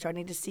 years. I'm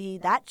starting to see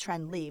that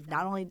trend leave,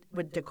 not only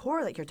with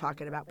decor like you're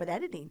talking about, but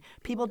editing.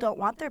 People don't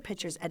want their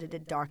pictures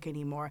edited dark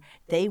anymore.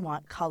 They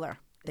want color.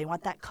 They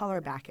want that color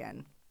back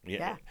in.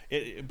 Yeah.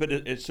 But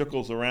it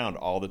circles around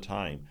all the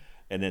time,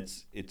 and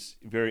it's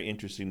very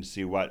interesting to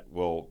see what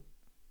will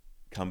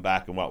come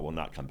back and what will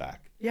not come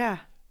back. Yeah.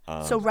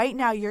 So right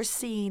now you're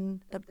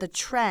seeing the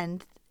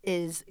trend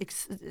is,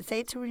 say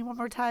it to me one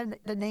more time,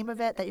 the name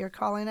of it that you're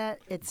calling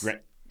it. It's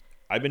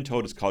I've been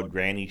told it's called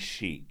granny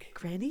chic.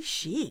 Granny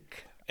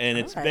chic. And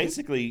it's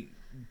basically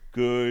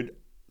good,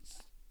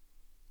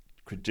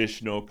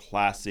 traditional,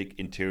 classic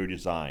interior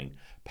design,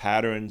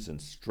 patterns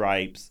and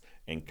stripes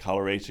and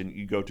coloration.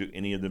 You go to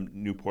any of the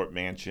Newport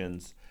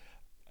mansions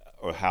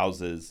or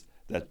houses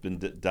that's been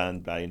done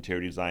by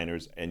interior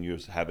designers, and you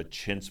have a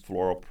chintz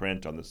floral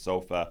print on the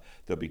sofa.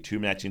 There'll be 2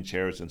 matching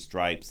chairs and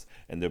stripes,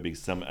 and there'll be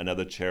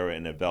another chair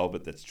in a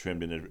velvet that's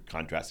trimmed in a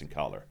contrasting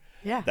color.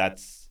 Yeah.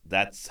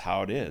 That's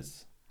how it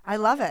is. I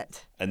love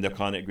it. And they're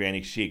calling it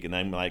granny chic, and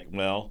I'm like,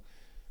 well,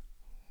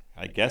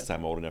 I guess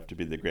I'm old enough to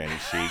be the granny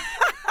chic.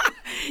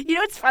 You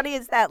know what's funny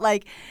is that,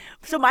 like,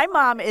 so my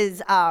mom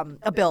is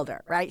a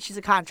builder, right? She's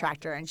a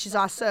contractor, and she's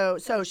also,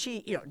 so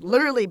she,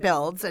 literally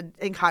builds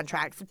and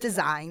contracts,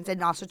 designs,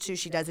 and also, too,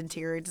 she does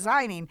interior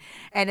designing.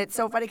 And it's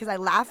so funny because I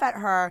laugh at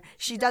her.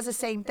 She does the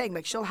same thing.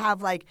 Like, she'll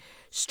have, like,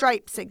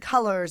 stripes and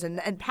colors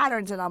and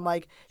patterns, and I'm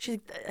like, she's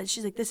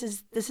like, this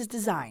is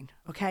design,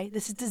 okay?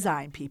 This is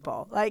design,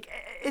 people. Like,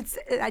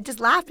 I just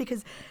laugh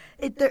because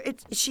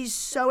she's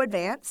so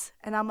advanced,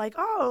 and I'm like,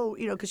 oh,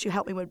 because she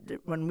helped me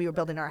when we were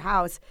building our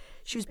house.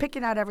 She was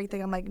picking out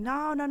everything. I'm like,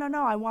 no,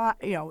 I want,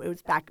 it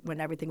was back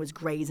when everything was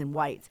grays and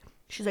whites.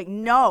 She's like,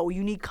 no,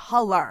 you need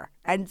color.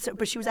 And so,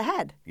 but she was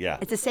ahead. Yeah.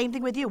 It's the same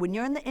thing with you. When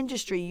you're in the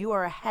industry, you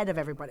are ahead of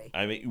everybody.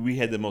 I mean, we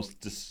had the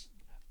most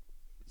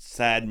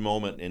sad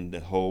moment in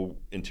the whole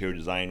interior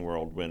design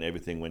world when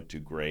everything went to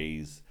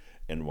grays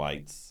and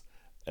whites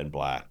and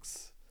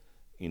blacks.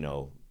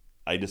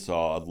 I just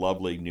saw a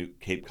lovely new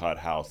Cape Cod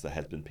house that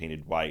has been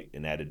painted white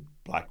and added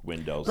black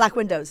windows.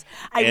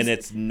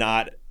 It's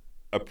not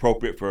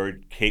appropriate for a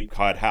Cape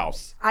Cod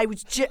house. I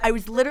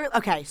was literally,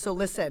 okay, so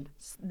listen,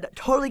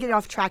 totally getting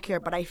off track here,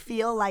 but I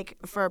feel like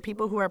for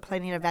people who are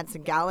planning events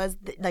and galas,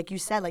 like you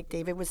said, like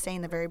David was saying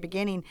in the very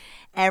beginning,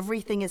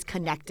 everything is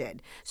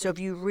connected. So if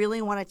you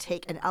really want to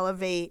take and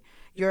elevate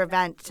your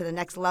event to the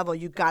next level,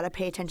 you got to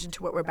pay attention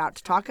to what we're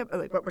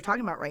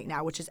talking about right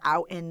now, which is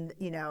out in,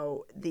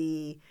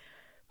 the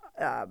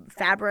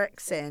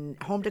fabrics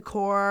and home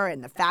decor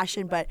and the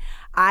fashion. But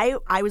I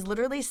was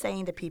literally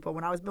saying to people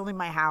when I was building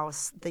my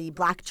house, the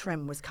black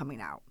trim was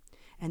coming out.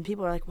 And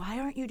people were like, why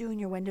aren't you doing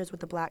your windows with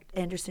the black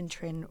Anderson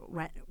trim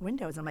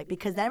windows? I'm like,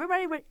 because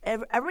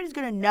everybody's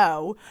going to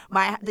know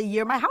the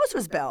year my house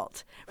was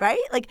built,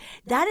 right? Like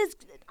that is,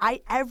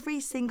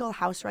 every single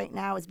house right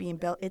now is being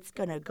built. It's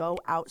going to go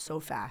out so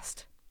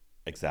fast.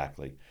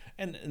 Exactly.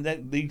 And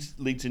that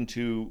leads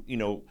into,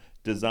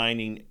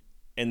 designing.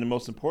 And the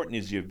most important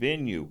is your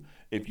venue.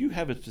 If you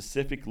have a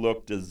specific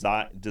look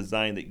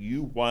design that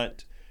you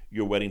want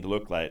your wedding to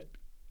look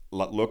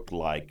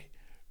like,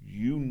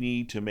 you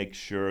need to make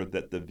sure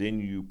that the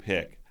venue you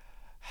pick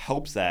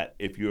helps that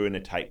if you're in a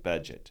tight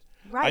budget.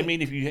 Right. I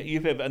mean, if you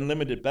have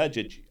unlimited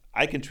budget,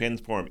 I can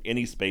transform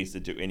any space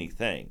into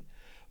anything.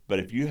 But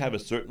if you have a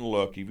certain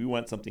look, if you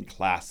want something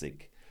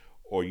classic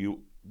or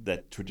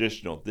that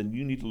traditional, then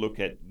you need to look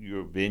at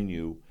your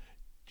venue.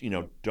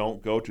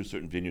 Don't go to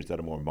certain venues that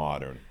are more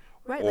modern.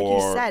 Right, like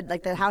you said,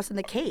 like the house in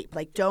the Cape.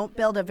 Like, don't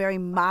build a very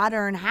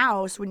modern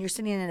house when you're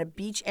sitting in a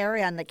beach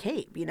area on the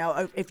Cape.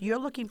 If you're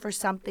looking for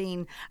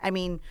something, I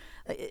mean,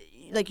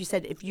 like you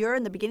said, if you're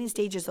in the beginning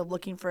stages of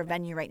looking for a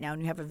venue right now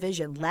and you have a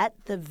vision, let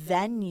the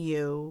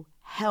venue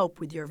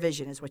help with your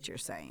vision, is what you're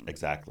saying.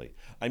 Exactly.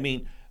 I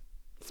mean,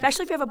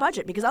 especially if you have a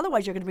budget, because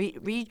otherwise you're going to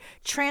be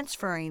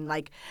transferring.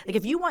 Like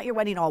if you want your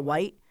wedding all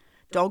white,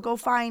 don't go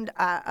find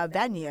a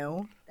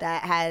venue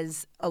that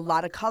has a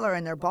lot of color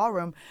in their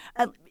ballroom.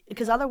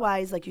 Because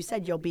otherwise, like you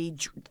said, you're probably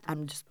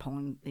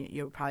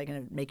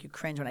going to make you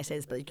cringe when I say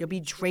this, but you'll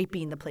be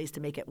draping the place to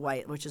make it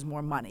white, which is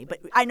more money. But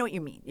I know what you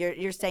mean.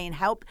 You're saying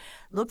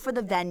look for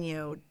the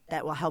venue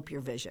that will help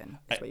your vision.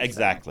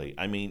 Exactly. Saying.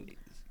 I mean,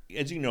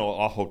 as you know,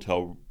 all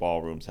hotel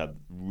ballrooms have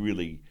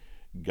really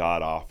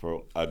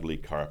god-awful, ugly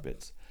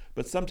carpets.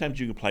 But sometimes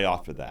you can play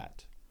off of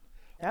that.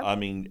 Yep. I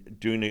mean,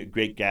 doing a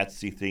Great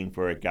Gatsby thing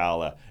for a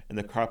gala, and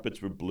the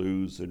carpets were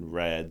blues and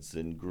reds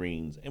and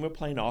greens, and we're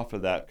playing off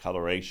of that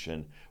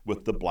coloration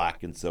with the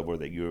black and silver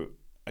that you're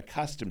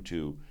accustomed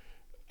to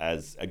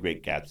as a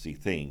Great Gatsby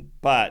thing.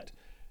 But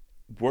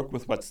work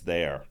with what's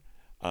there.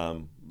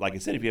 Like I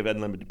said, if you have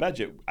unlimited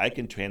budget, I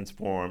can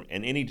transform,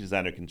 and any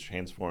designer can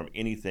transform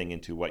anything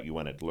into what you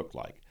want it to look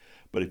like.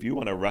 But if you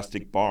want a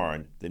rustic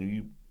barn, then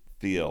you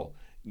feel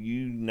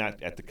you're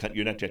not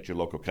at your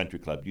local country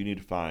club. You need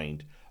to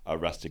find a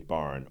rustic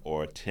barn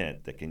or a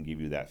tent that can give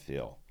you that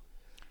feel.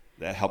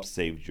 That helps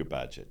save your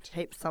budget.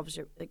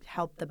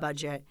 Help the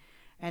budget.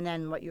 And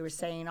then what you were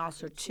saying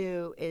also,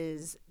 too,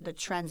 is the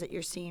trends that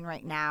you're seeing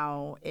right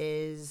now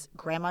is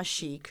grandma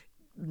chic,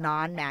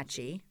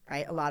 non-matchy,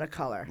 right? A lot of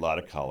color. A lot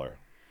of color.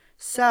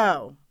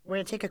 So we're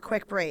going to take a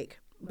quick break.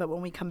 But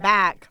when we come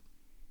back,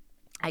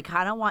 I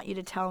kind of want you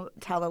to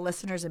tell the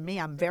listeners and me,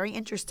 I'm very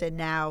interested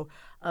now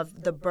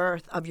of the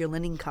birth of your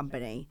linen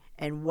company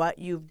and what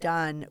you've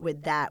done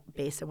with that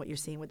based on what you're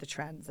seeing with the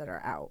trends that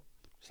are out.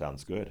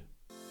 Sounds good.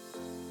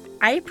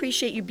 I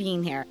appreciate you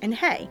being here. And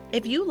hey,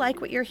 if you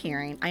like what you're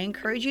hearing, I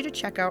encourage you to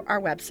check out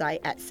our website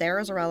at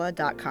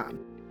sarahzarella.com.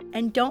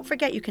 And don't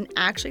forget, you can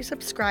actually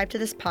subscribe to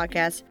this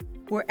podcast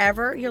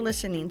wherever you're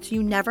listening so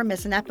you never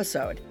miss an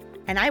episode.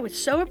 And I would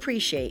so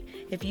appreciate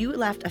if you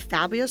left a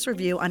fabulous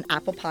review on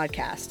Apple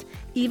Podcasts.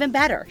 Even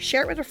better,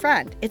 share it with a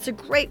friend. It's a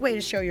great way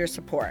to show your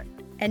support.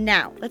 And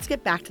now, let's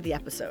get back to the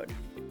episode.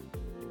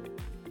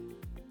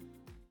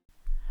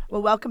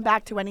 Well, welcome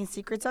back to Wedding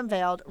Secrets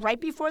Unveiled. Right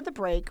before the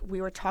break,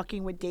 we were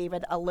talking with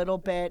David a little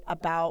bit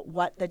about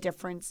what the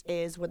difference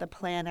is with a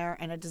planner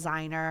and a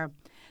designer,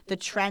 the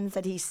trends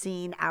that he's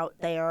seen out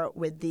there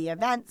with the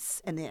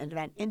events and the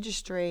event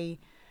industry.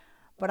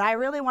 But I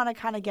really want to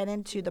kind of get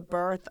into the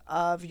birth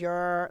of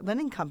your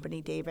linen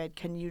company, David.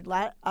 Can you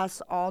let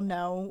us all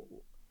know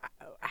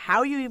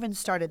how you even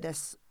started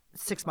this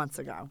 6 months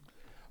ago?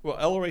 Well,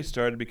 Elleroy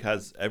started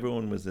because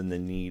everyone was in the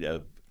need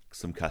of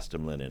some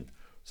custom linen,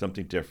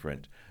 something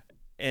different.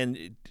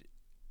 And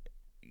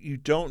you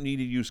don't need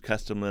to use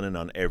custom linen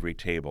on every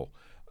table.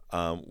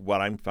 What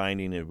I'm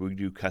finding is we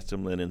do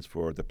custom linens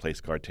for the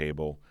place card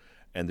table,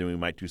 and then we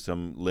might do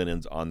some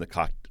linens on the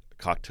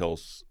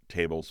cocktails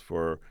tables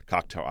for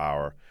cocktail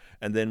hour,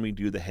 and then we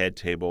do the head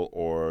table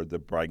or the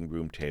bride and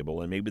groom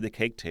table and maybe the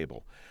cake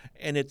table.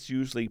 And it's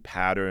usually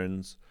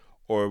patterns,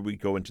 or we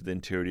go into the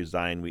interior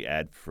design, we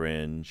add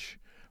fringe,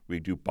 we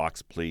do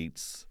box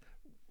pleats,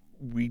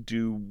 we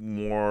do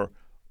more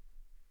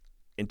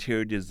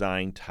interior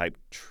design type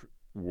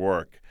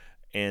work,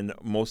 and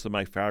most of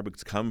my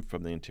fabrics come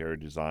from the interior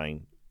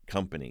design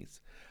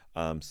companies.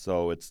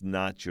 So it's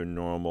not your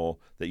normal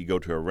that you go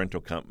to a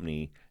rental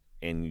company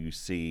and you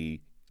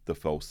see the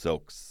faux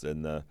silks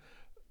and the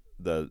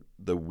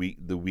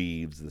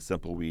weaves, the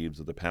simple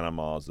weaves, or the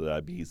Panamas, or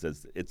the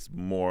Ibizas. It's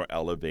more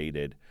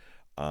elevated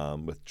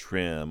with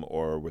trim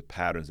or with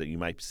patterns that you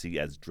might see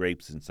as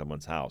drapes in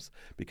someone's house,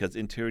 because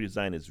interior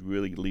design is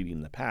really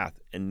leading the path,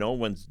 and no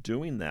one's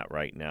doing that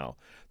right now.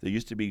 There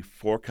used to be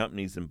 4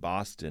 companies in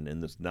Boston,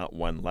 and there's not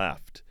one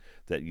left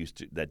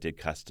that did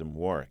custom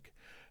work,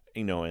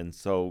 and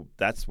so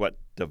that's what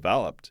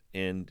developed.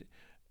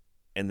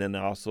 And then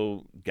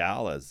also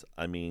galas.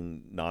 I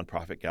mean,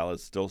 nonprofit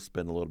galas still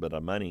spend a little bit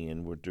of money,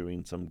 and we're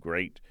doing some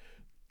great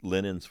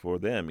linens for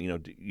them.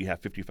 You have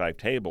 55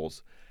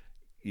 tables.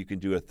 You can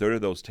do a third of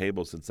those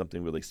tables in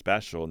something really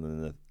special, and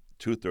then the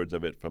 2/3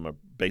 of it from a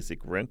basic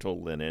rental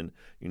linen,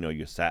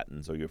 your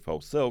satins or your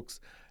faux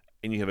silks,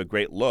 and you have a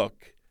great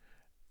look,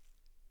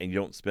 and you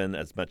don't spend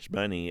as much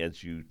money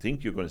as you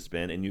think you're going to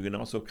spend, and you can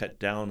also cut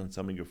down on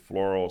some of your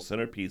floral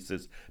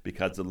centerpieces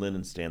because the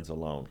linen stands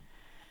alone.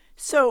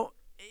 So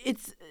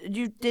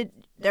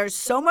there's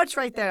so much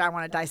right there I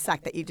want to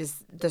dissect that you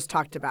just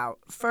talked about.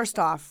 First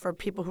off, for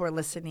people who are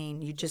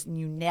listening, you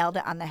nailed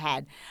it on the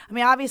head. I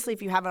mean, obviously,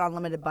 if you have an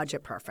unlimited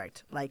budget,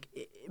 perfect.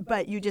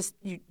 But you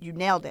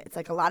nailed it. It's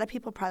like a lot of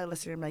people probably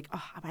listening are like,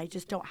 oh, I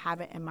just don't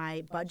have it in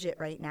my budget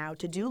right now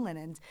to do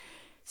linens.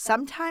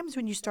 Sometimes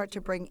when you start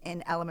to bring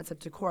in elements of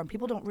decor, and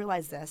people don't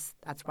realize this,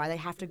 that's why they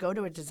have to go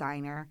to a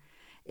designer,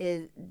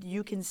 is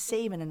you can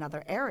save in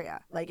another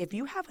area. Like if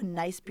you have a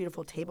nice,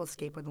 beautiful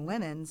tablescape with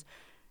linens,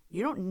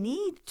 you don't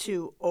need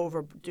to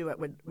overdo it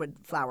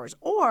with flowers.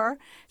 Or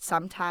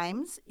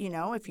sometimes,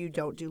 if you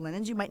don't do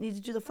linens, you might need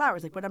to do the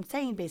flowers. Like what I'm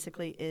saying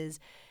basically is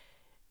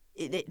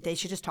they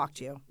should just talk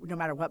to you, no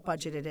matter what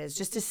budget it is,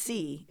 just to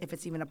see if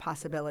it's even a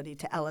possibility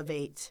to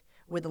elevate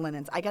with the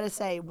linens. I got to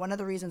say, one of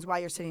the reasons why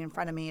you're sitting in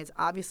front of me is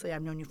obviously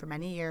I've known you for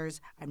many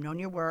years. I've known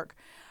your work.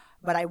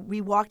 But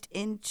we walked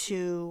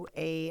into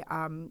a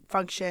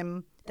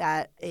function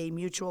that a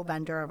mutual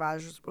vendor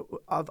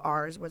of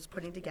ours was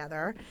putting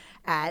together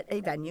at a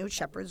venue,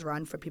 Shepherd's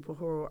Run. For people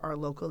who are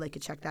local, they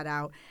could check that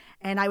out.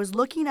 And I was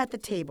looking at the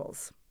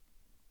tables,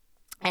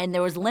 and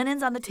there was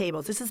linens on the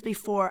tables. This is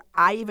before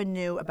I even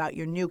knew about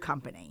your new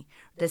company.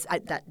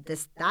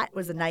 That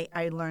was the night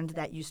I learned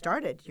that you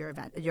started your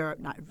event.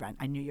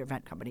 I knew your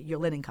event company, your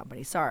linen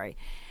company. Sorry,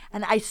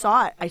 and I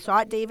saw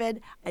it,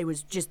 David. It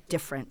was just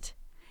different.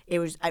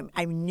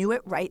 I knew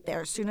it right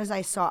there. As soon as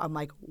I saw, I'm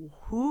like,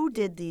 who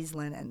did these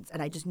linens? And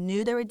I just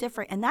knew they were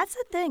different. And that's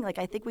the thing. Like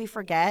I think we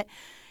forget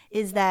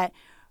is that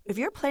if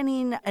you're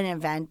planning an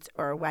event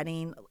or a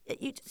wedding,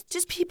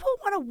 just people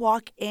want to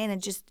walk in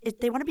and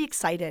they want to be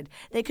excited.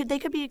 They could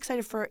be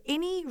excited for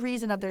any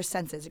reason of their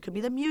senses. It could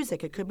be the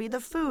music, it could be the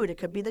food, it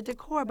could be the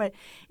decor. But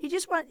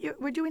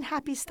we're doing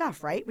happy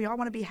stuff, right? We all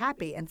want to be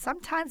happy, and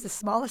sometimes the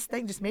smallest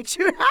thing just makes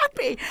you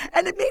happy.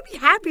 And it made me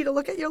happy to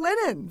look at your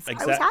linens.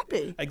 I was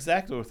happy.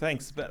 Exactly. Well,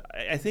 thanks. But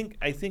I think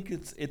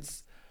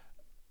it's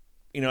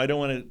I don't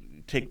want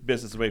to take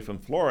business away from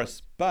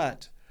florists,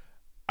 but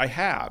I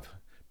have,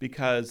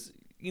 because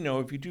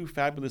if you do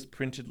fabulous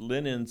printed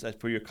linens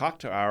for your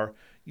cocktail hour,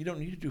 you don't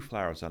need to do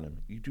flowers on them.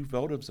 You do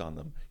votives on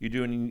them. You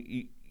do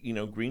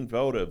green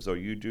votives, or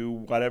you do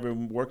whatever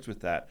works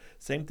with that.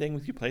 Same thing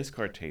with your place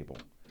card table.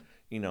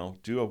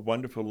 Do a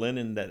wonderful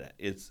linen that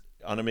is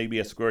on maybe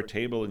a square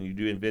table, and you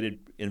do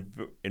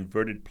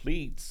inverted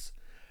pleats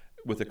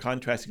with a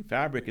contrasting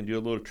fabric and do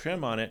a little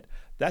trim on it.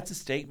 That's a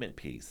statement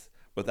piece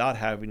without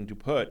having to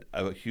put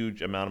a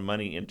huge amount of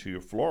money into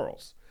your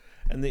florals.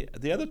 And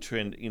the other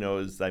trend,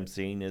 as I'm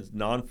seeing, is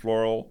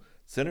non-floral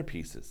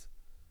centerpieces.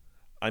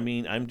 I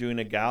mean, I'm doing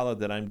a gala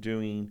that I'm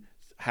doing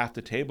half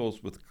the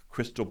tables with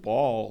crystal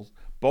bowls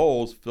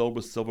filled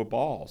with silver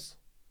balls.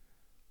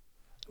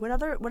 What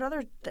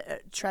other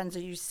trends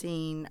are you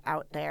seeing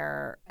out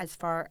there as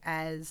far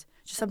as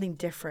just something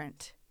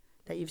different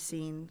that you've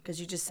seen? Because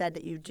you just said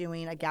that you're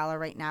doing a gala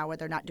right now where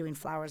they're not doing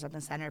flowers on the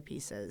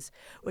centerpieces,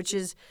 which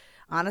is,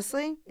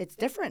 honestly, it's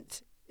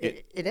different.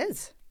 It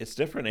is. It's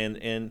different.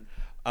 And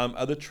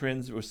other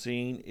trends we're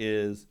seeing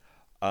is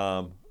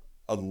a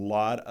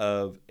lot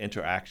of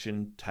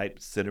interaction type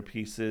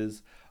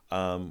centerpieces.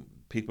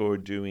 people are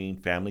doing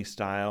family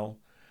style,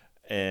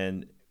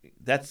 and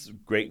that's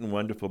great and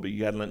wonderful, but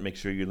you got to make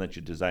sure you let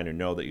your designer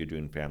know that you're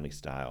doing family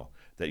style,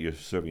 that you're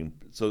serving.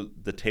 So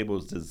the table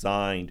is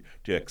designed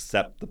to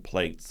accept the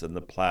plates and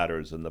the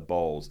platters and the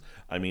bowls.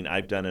 I mean,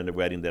 I've done in a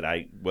wedding that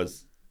I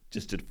was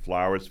just did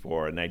flowers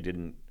for, and I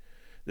didn't.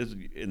 This was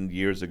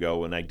years ago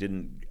when I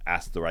didn't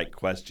ask the right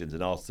questions,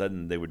 and all of a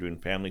sudden they were doing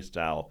family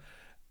style,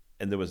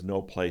 and there was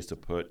no place to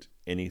put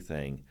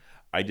anything.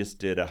 I just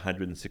did a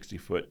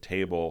 160-foot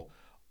table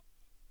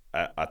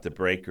at the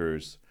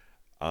Breakers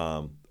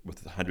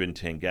with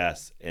 110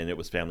 guests, and it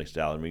was family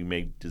style. And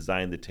we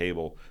designed the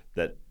table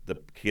that the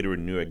caterer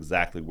knew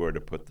exactly where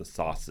to put the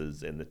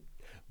sauces and the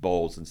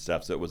bowls and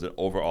stuff. So it was an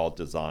overall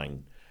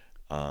design.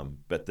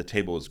 But the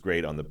table was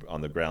great on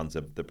the grounds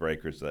of the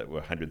Breakers that were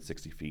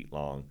 160 feet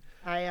long.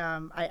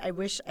 I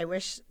wish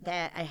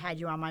that I had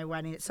you on my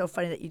wedding. It's so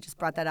funny that you just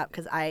brought that up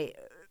because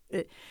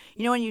when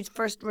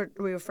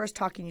we were first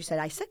talking, you said,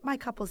 I sit my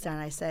couples down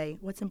and I say,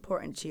 what's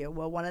important to you?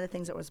 Well, one of the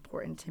things that was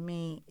important to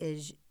me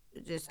is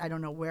just, I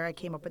don't know where I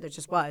came up with it,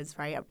 just was,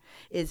 right,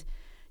 is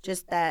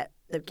just that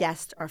the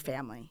guests are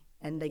family.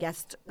 And the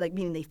guests, like,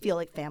 meaning they feel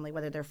like family,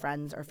 whether they're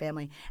friends or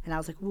family. And I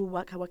was like, ooh,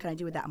 what can I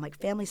do with that? I'm like,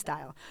 family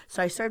style.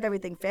 So I served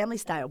everything family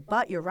style.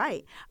 But you're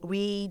right.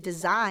 We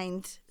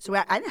designed, so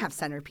I didn't have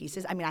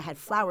centerpieces. I mean, I had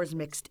flowers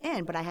mixed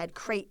in, but I had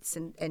crates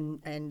and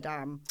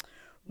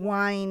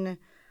wine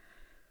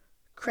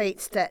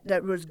crates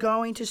that was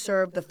going to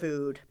serve the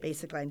food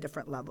basically on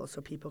different levels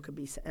so people could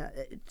be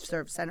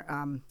served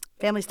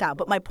family style.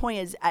 But my point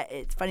is,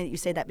 it's funny that you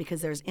say that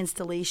because there's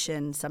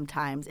installation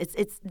sometimes.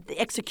 It's the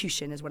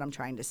execution is what I'm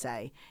trying to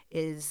say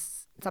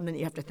is something that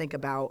you have to think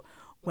about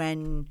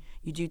when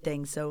you do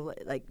things. So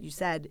like you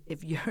said,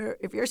 if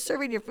you're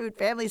serving your food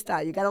family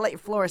style, you got to let your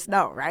florist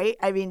know, right?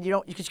 I mean,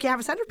 you can't have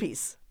a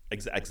centerpiece.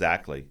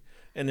 Exactly.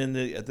 And then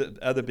the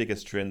other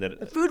biggest trend that...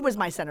 The food was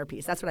my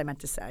centerpiece. That's what I meant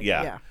to say.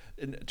 Yeah.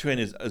 And the trend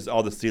is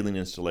all the ceiling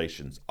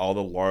installations, all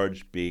the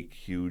large, big,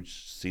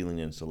 huge ceiling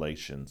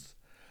installations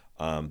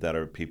that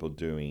are people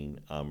doing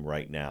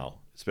right now,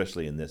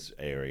 especially in this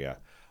area.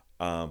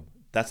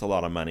 That's a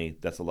lot of money.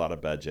 That's a lot of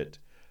budget.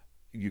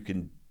 You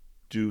can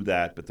do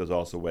that, but there's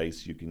also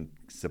ways you can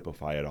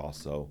simplify it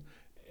also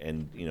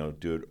and,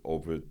 do it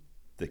over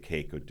the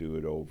cake or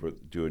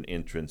do an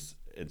entrance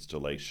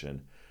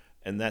installation.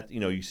 And that,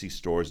 you see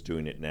stores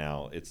doing it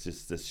now. It's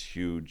just this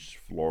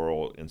huge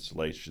floral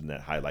installation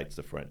that highlights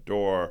the front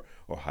door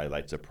or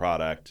highlights a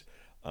product.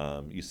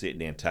 You see it in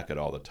Nantucket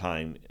all the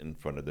time in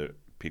front of the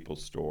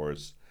people's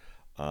stores.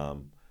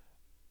 But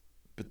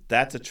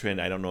that's a trend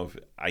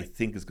I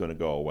think is going to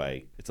go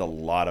away. It's a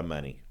lot of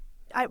money.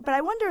 But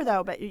I wonder,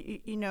 though, but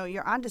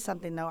you're onto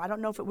something, though. I don't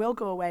know if it will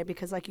go away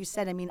because, like you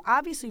said, I mean,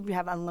 obviously, if you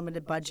have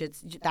unlimited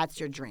budgets, that's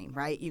your dream,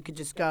 right? You could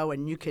just go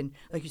and you can,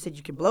 like you said,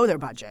 you can blow their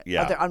budget,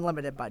 or their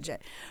unlimited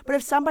budget. But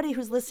if somebody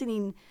who's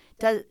listening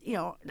does,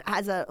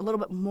 has a little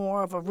bit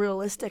more of a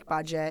realistic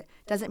budget,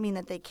 doesn't mean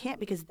that they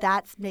can't because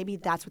maybe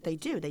that's what they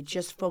do. They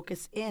just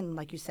focus in,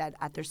 like you said,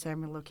 at their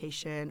ceremony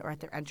location or at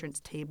their entrance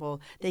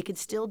table. They could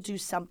still do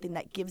something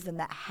that gives them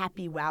that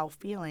happy wow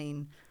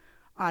feeling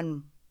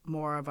on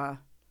more of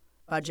a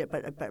budget,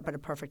 but a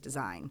perfect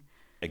design.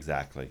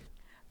 Exactly.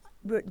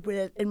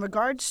 In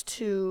regards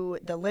to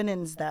the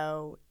linens,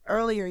 though,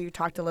 earlier you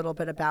talked a little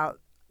bit about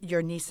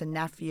your niece and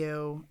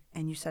nephew,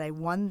 and you said I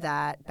won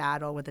that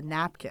battle with the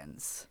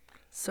napkins.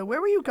 So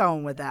where were you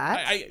going with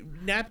that?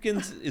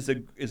 Napkins is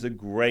a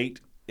great,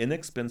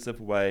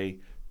 inexpensive way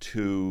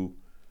to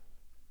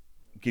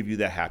give you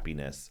the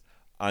happiness.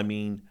 I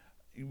mean,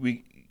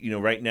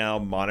 right now,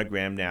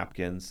 monogram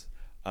napkins.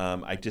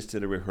 I just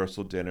did a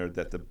rehearsal dinner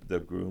that the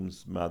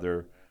groom's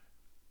mother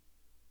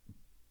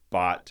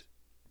bought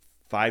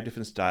 5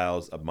 different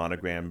styles of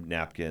monogram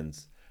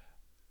napkins,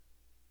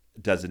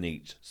 a dozen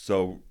each.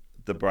 So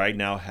the bride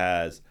now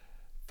has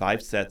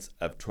 5 sets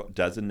of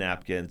dozen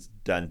napkins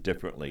done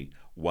differently.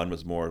 One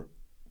was more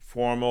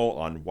formal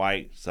on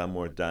white. Some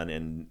were done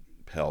in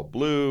pale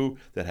blue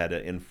that had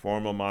an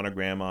informal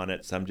monogram on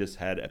it. Some just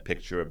had a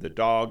picture of the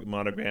dog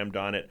monogrammed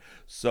on it.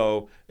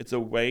 So it's a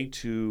way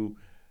to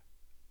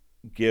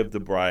give the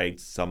bride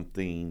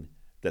something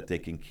that they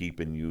can keep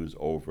and use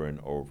over and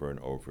over and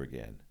over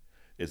again.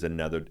 Is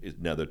another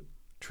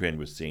trend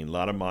we're seeing. A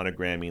lot of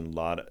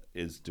monogramming,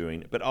 is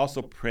doing, but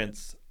also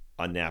prints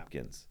on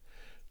napkins.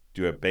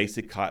 Do a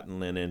basic cotton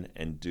linen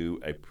and do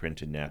a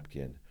printed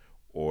napkin,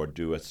 or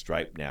do a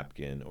striped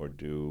napkin,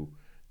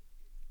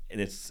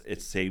 and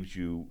it saves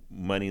you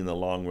money in the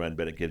long run,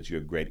 but it gives you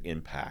a great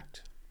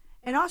impact.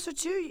 And also,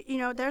 too,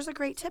 there's a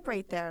great tip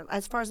right there.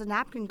 As far as the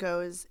napkin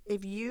goes,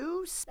 if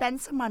you spend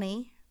some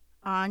money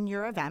on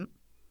your event,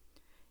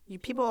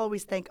 people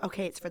always think,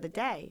 okay, it's for the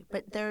day.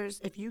 But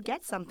if you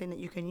get something that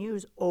you can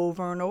use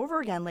over and over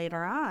again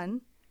later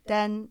on,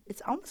 then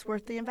it's almost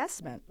worth the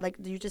investment. Like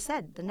you just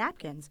said, the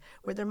napkins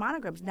with their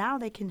monograms. Now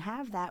they can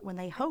have that when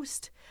they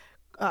host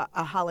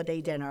a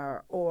holiday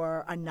dinner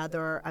or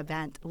another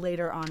event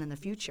later on in the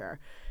future.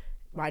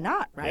 Why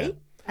not, right? Yeah.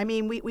 I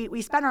mean,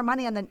 we spend our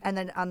money on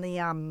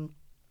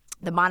the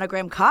the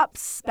monogram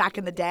cups back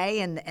in the day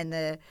and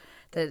the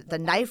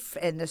knife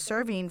and the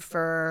serving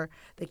for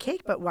the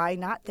cake, but why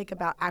not think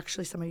about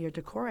actually some of your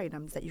decor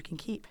items that you can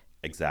keep?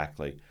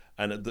 Exactly.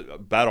 And the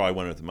battle I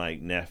won with my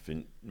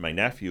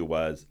nephew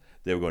was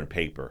they were going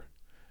paper.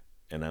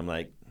 And I'm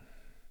like,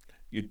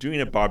 you're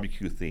doing a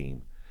barbecue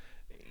theme.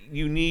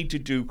 You need to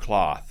do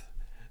cloth.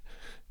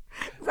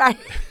 Right.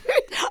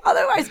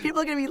 Otherwise, people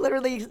are going to be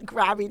literally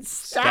grabbing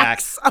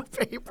stacks of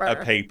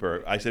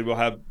paper. I said, we'll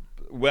have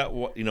wet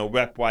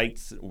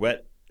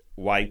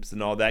wipes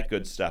and all that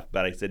good stuff.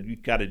 But I said, you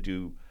got to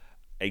do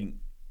a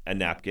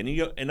napkin.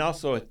 And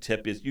also a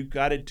tip is you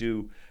got to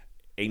do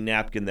a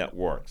napkin that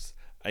works.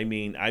 I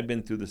mean, I've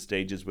been through the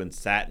stages when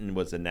satin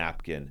was a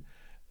napkin.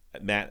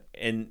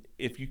 And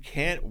if you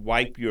can't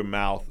wipe your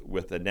mouth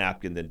with a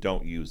napkin, then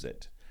don't use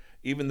it.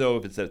 Even though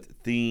if it's a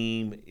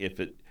theme,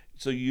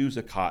 so use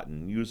a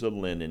cotton, use a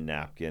linen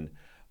napkin.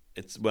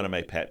 It's one of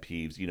my pet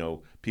peeves.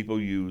 People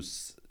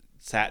use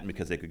satin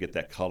because they could get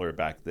that color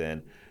back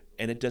then,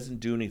 and it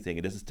doesn't do anything.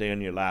 It doesn't stay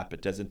on your lap.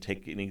 It doesn't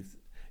take any.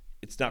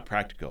 It's not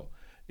practical.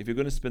 If you're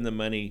going to spend the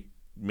money,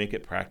 make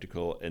it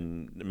practical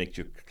and make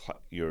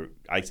your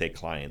I say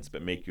clients,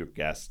 but make your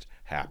guests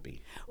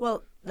happy.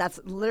 Well,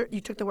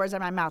 you took the words out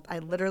of my mouth. I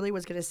literally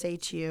was going to say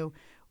to you,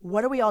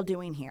 what are we all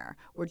doing here?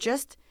 We're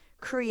just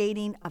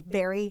creating a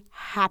very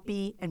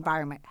happy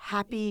environment,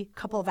 happy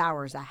couple of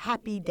hours, a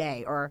happy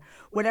day, or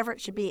whatever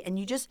it should be. And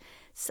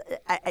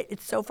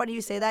it's so funny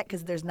you say that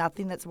because there's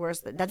nothing that's worse.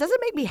 That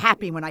doesn't make me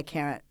happy when I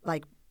can't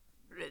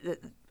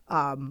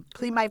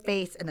clean my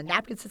face and the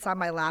napkin sits on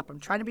my lap. I'm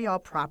trying to be all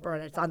proper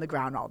and it's on the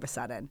ground all of a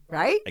sudden,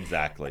 right?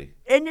 Exactly.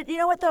 And you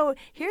know what though?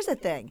 Here's the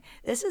thing.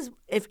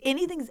 If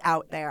anything's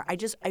out there,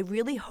 I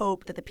really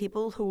hope that the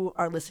people who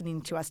are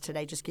listening to us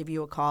today just give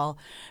you a call,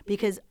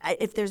 because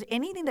if there's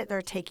anything that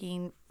they're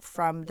taking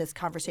from this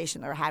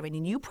conversation they're having,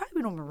 and you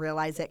probably don't even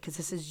realize it because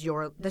this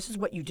is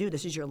what you do.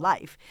 This is your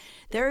life.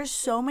 There are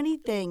so many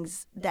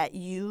things that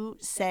you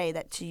say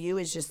that to you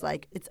is just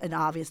like, it's an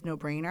obvious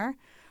no-brainer.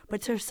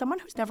 But to someone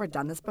who's never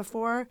done this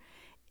before,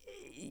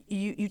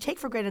 you take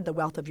for granted the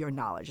wealth of your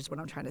knowledge is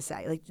what I'm trying to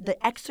say. Like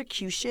the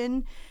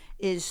execution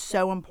is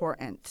so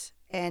important.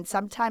 And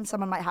sometimes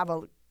someone might have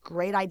a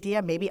great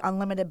idea, maybe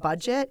unlimited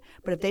budget,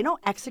 but if they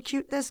don't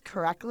execute this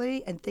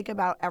correctly and think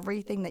about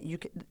everything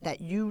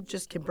that you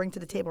just can bring to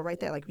the table right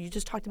there, like you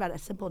just talked about a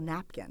simple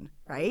napkin,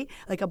 right?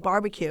 Like a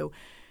barbecue.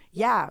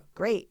 Yeah,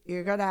 great.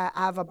 You're going to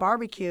have a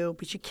barbecue,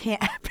 but you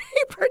can't have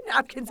paper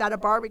napkins at a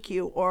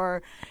barbecue.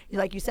 Or,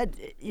 like you said,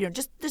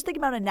 just think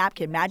about a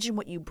napkin. Imagine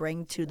what you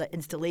bring to the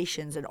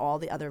installations and all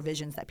the other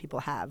visions that people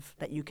have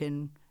that you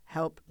can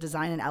help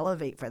design and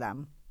elevate for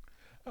them.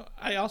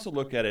 I also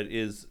look at it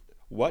is,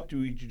 what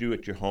do you do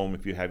at your home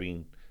if you're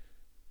having,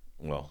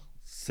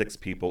 6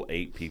 people,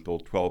 8 people,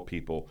 12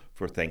 people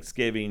for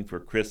Thanksgiving, for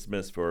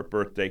Christmas, for a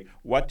birthday?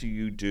 What do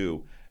you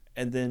do?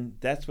 And then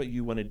that's what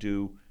you want to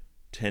do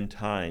 10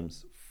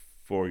 times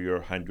for your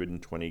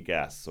 120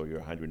 guests or your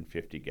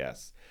 150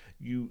 guests.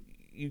 You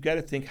got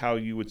to think how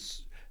you would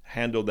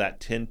handle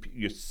that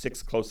your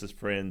 6 closest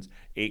friends,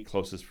 8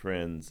 closest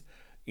friends,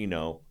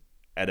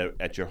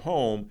 at your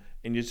home,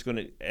 and you're just going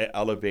to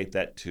elevate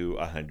that to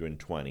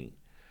 120.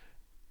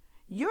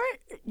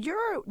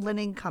 Your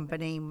linen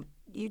company,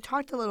 you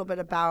talked a little bit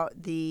about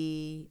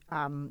the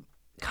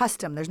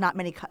custom. There's not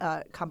many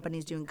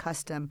companies doing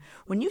custom.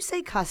 When you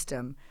say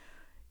custom,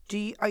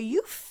 are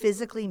you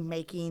physically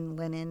making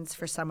linens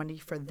for somebody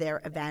for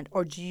their event,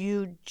 or do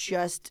you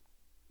just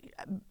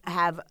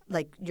have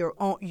like your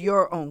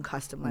own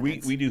custom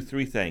linens? We do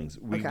 3 things.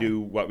 We do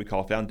what we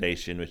call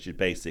foundation, which is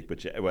basic,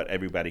 which what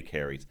everybody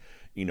carries.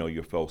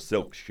 Your faux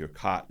silks, your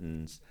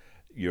cottons,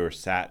 your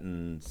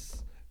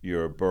satins,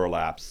 your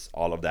burlaps,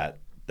 all of that.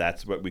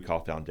 That's what we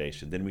call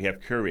foundation. Then we have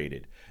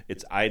curated.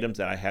 It's items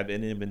that I have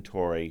in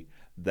inventory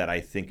that I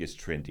think is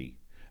trendy,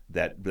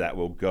 that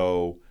will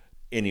go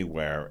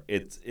anywhere.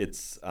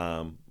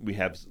 We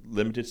have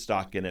limited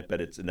stock in it,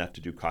 but it's enough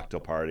to do cocktail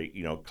party,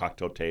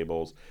 cocktail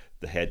tables,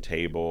 the head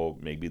table,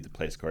 maybe the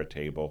place card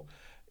table.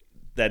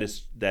 That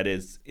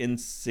is in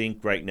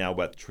sync right now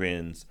with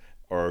trends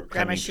or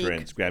coming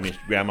trends.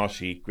 Grandma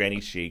chic,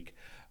 granny chic.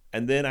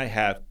 And then I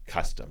have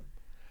custom.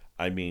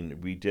 I mean,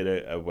 we did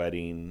a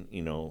wedding,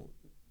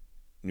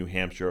 New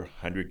Hampshire,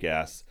 100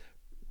 guests,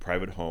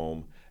 private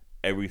home,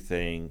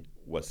 everything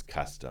was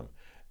custom.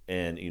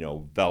 And,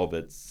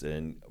 velvets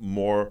and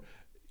more,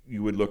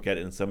 you would look at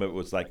it, and some of it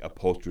was like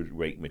upholstered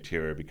rate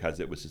material because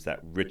it was just that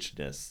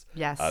richness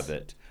of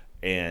it,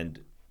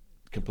 and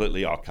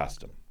completely all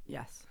custom.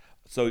 Yes.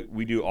 So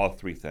we do all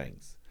 3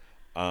 things.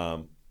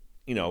 I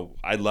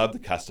love the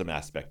custom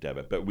aspect of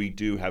it, but we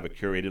do have a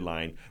curated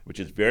line, which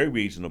is very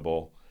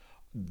reasonable,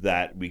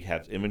 that we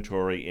have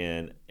inventory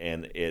in,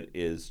 and it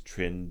is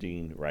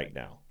trending right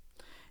now.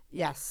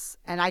 Yes.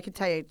 And I can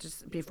tell you,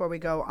 just before we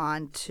go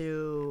on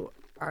to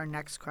our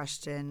next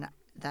question,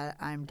 that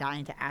I'm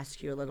dying to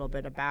ask you a little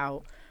bit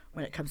about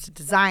when it comes to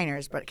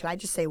designers. But can I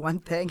just say one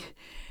thing?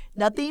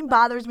 Nothing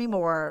bothers me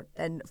more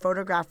than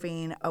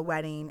photographing a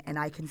wedding and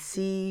I can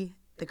see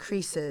the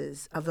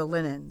creases of the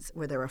linens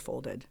where they were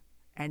folded.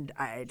 and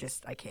I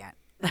can't.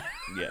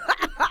 Yeah.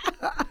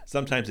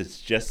 Sometimes it's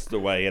just the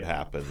way it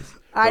happens.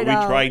 I But know.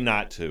 we try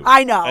not to.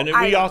 I know. And then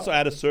I we know. also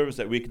add a service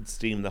that we can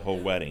steam the whole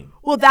wedding.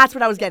 Well, that's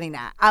what I was getting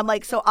at. I'm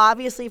like, so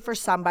obviously for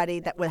somebody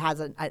that has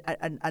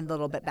a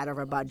little bit better of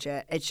a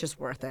budget, it's just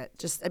worth it.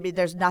 Just, I mean,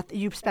 there's nothing,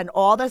 you spend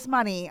all this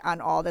money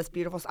on all this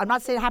beautiful, I'm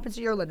not saying it happens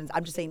to your linens.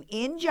 I'm just saying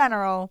in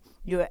general,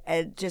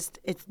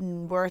 it's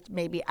worth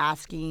maybe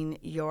asking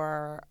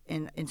your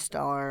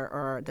installer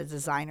or the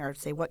designer to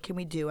say, what can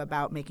we do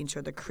about making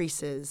sure the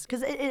creases,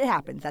 because it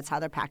happens. That's how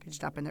they're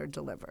packaged up and they're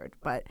delivered.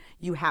 But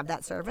you have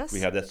that service?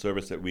 We have that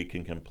service that we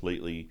can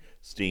completely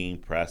steam,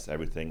 press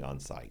everything on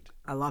site.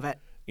 I love it.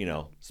 You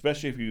know,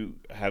 especially if you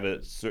have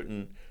a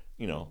certain,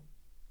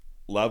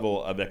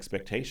 level of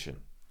expectation.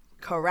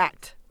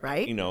 Correct,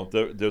 right? You know,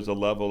 there's a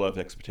level of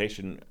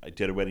expectation. I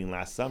did a wedding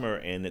last summer,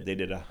 and they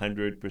did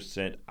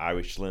 100%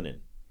 Irish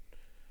linen.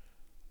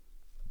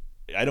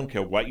 I don't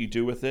care what you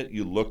do with it.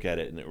 You look at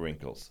it, and it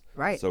wrinkles.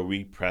 Right. So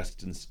we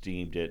pressed and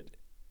steamed it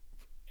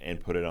and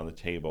put it on the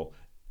table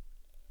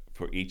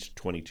for each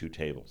 22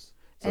 tables.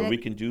 So we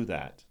can do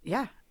that.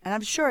 Yeah. And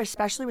I'm sure,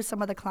 especially with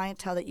some of the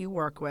clientele that you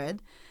work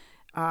with,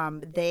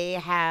 they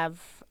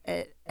have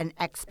an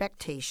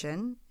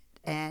expectation,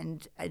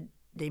 and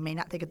they may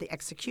not think of the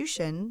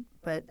execution,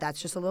 but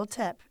that's just a little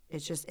tip.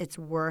 It's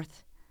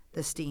worth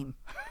the steam.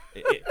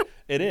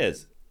 It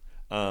is.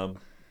 So,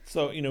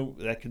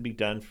 that can be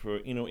done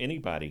for,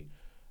 anybody.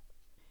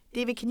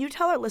 David, can you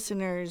tell our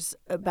listeners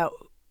about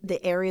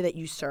the area that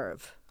you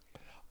serve?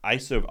 I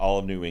serve all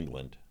of New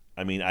England.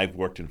 I mean, I've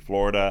worked in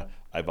Florida.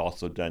 I've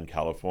also done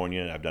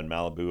California. I've done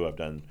Malibu. I've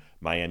done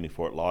Miami,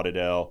 Fort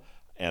Lauderdale,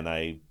 and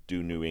I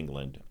do New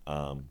England.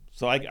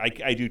 So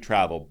I do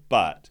travel.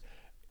 But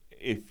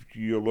if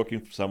you're looking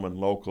for someone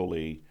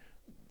locally,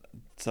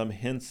 some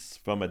hints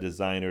from a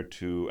designer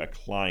to a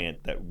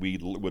client that we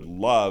would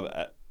love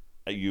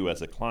you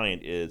as a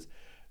client is,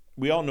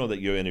 we all know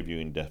that you're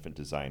interviewing different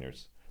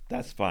designers.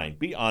 That's fine.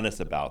 Be honest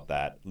about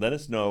that. Let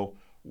us know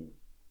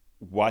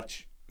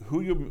who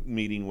you're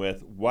meeting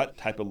with, what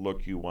type of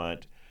look you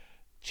want.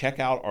 Check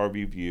out our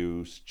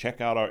reviews.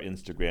 Check out our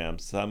Instagram.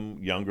 Some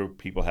younger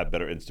people have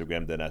better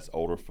Instagram than us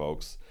older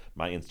folks.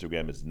 My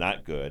Instagram is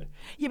not good.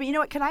 Yeah, but you know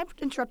what? Can I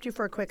interrupt you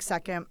for a quick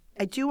second?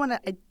 I do want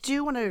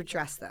to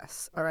address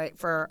this. All right,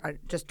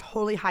 just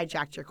totally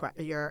hijacked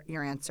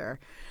your answer.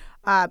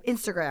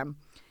 Instagram.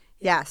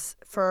 Yes,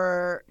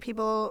 for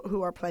people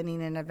who are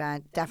planning an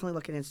event, definitely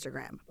look at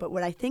Instagram. But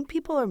what I think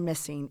people are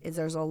missing is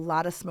there's a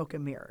lot of smoke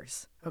and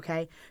mirrors,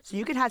 okay? So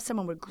you could have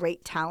someone with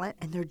great talent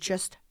and they're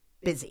just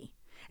busy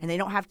and they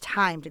don't have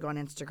time to go on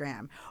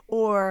Instagram,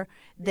 or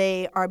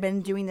they are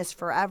been doing this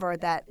forever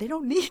that they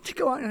don't need to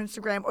go on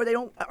Instagram, or they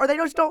don't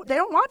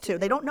want to.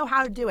 They don't know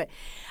how to do it.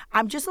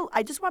 I just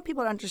want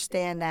people to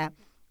understand that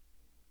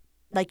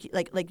like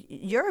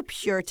you're a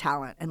pure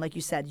talent, and like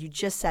you said, you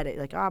just said it,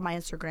 like, oh, my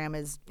Instagram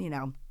is,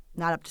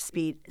 not up to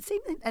speed.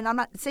 Same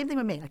thing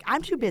with me. Like,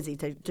 I'm too busy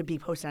to be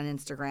posting on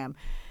Instagram.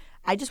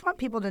 I just want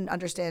people to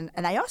understand.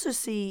 And I also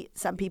see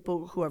some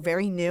people who are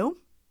very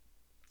new,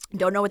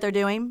 don't know what they're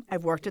doing.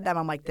 I've worked with them.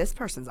 I'm like, this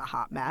person's a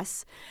hot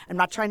mess. I'm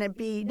not trying to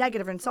be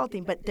negative or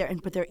insulting, but their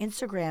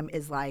Instagram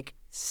is like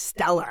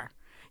stellar.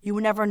 You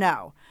would never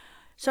know.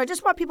 So I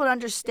just want people to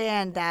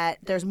understand that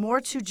there's more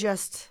to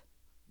just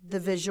the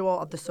visual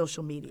of the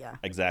social media.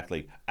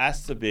 Exactly.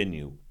 Ask the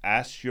venue.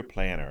 Ask your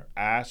planner.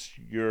 Ask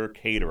your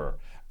caterer.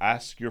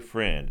 Ask your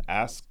friend.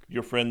 Ask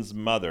your friend's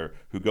mother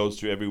who goes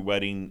to every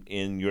wedding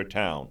in your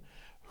town.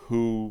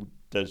 Who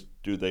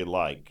do they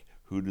like?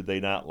 Who do they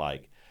not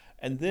like?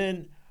 And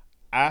then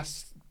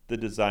ask the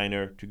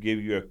designer to give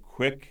you a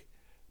quick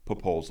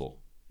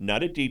proposal.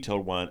 Not a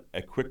detailed one,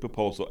 a quick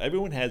proposal.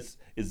 Everyone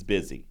is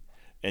busy,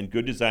 and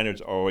good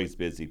designers are always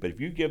busy. But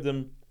if you give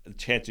them a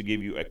chance to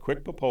give you a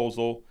quick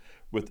proposal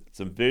with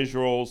some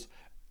visuals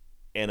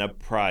and a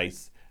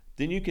price,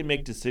 then you can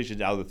make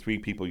decisions out of the 3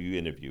 people you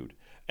interviewed.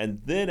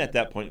 And then at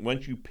that point,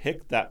 once you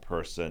pick that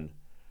person,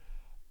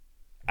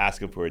 ask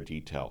them for a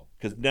detail.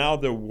 Because now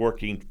they're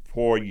working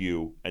for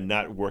you and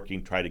not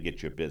working trying to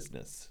get your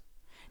business.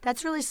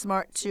 That's really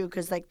smart, too,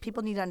 because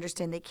people need to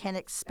understand they can't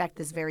expect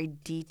this very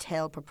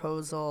detailed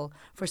proposal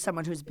for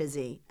someone who's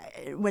busy.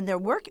 When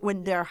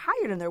they're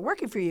hired and they're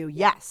working for you,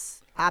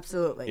 yes,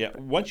 absolutely. Yeah,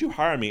 once you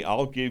hire me,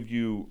 I'll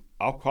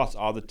cross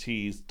all the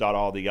T's, dot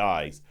all the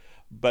I's.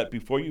 But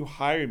before you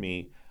hire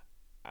me,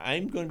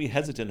 I'm going to be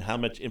hesitant how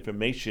much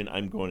information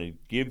I'm going to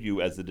give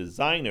you as a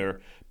designer,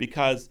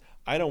 because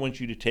I don't want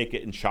you to take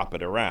it and shop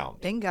it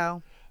around.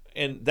 Bingo.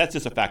 And that's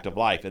just a fact of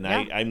life, and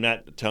yeah. I'm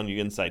not telling you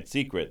inside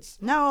secrets.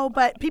 No,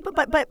 but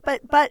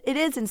it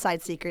is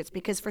inside secrets,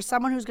 because for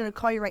someone who's going to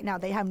call you right now,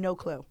 they have no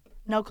clue.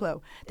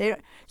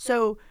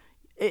 So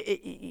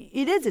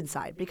it is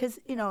inside, because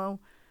yeah,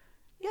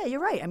 you're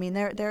right. I mean,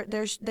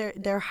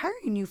 they're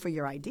hiring you for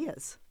your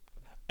ideas.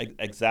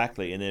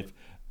 Exactly, and if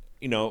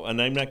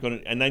and I'm not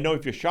going to, and I know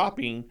if you're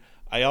shopping,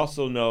 I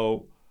also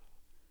know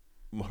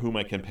who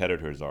my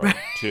competitors are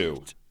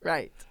too.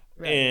 Right.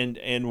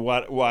 And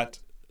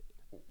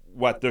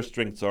what their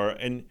strengths are.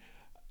 And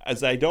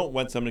as I don't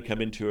want someone to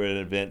come into an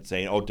event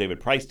saying, "Oh, David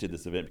Price did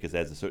this event because it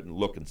has a certain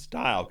look and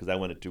style," because I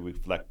want it to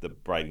reflect the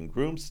bride and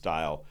groom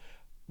style.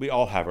 We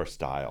all have our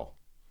style.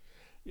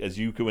 As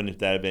you go into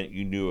that event,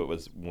 you knew it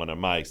was one of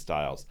my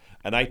styles,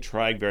 and I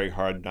tried very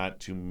hard not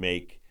to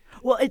make.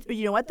 Well,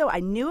 you know what, though? I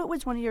knew it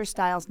was one of your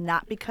styles,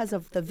 not because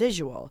of the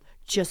visual,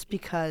 just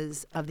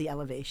because of the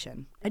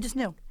elevation. I just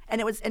knew.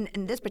 And it was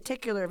in this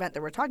particular event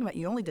that we're talking about,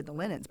 you only did the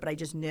linens, but I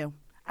just knew.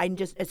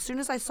 As soon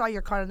as I saw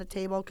your card on the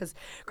table, because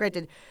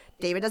granted,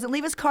 David doesn't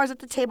leave his cards at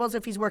the tables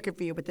if he's working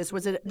for you, but this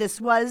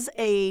was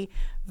a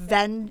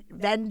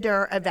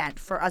vendor event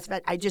for us.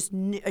 I just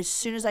knew, as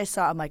soon as I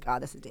saw, I'm like, oh,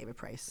 this is David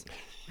Price.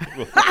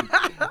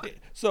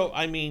 So,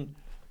 I mean,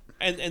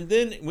 and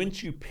then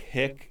once you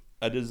pick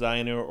a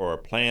designer or a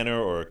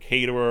planner or a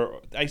caterer,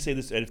 I say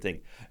this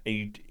anything,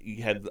 and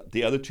you had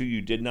the other two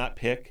you did not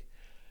pick,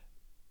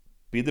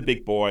 be the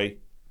big boy,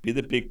 be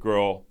the big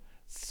girl,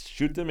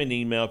 shoot them an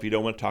email if you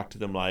don't want to talk to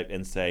them live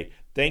and say,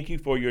 thank you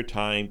for your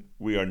time.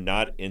 We are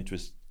not going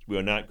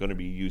to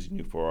be using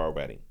you for our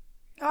wedding.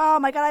 Oh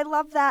my God, I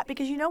love that,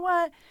 because you know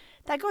what?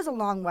 That goes a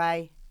long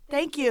way.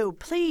 Thank you.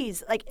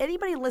 Please, like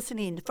anybody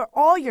listening, for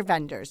all your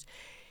vendors,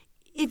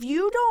 if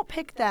you don't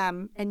pick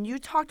them and you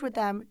talked with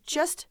them,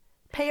 just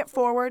pay it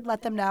forward,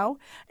 let them know.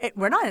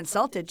 We're not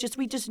insulted.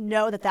 We just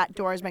know that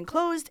door has been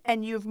closed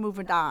and you've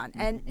moved on.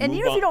 And even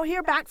if you don't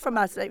hear back from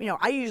us,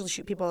 I usually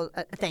shoot people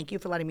a thank you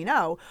for letting me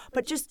know,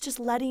 but just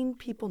letting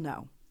people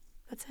know.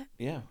 That's it.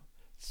 Yeah,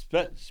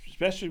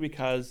 especially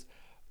because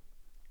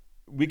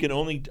I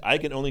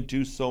can only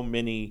do so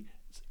many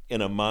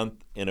in a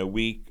month, in a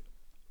week,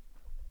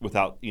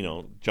 without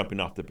jumping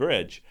off the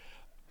bridge.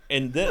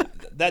 And then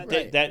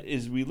Right. that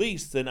is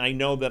released, and I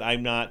know that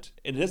I'm not.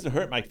 It doesn't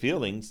hurt my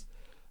feelings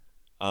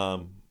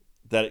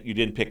that you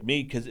didn't pick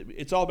me, because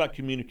it's all about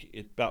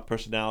it's about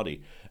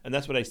personality, and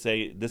that's what I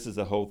say. This is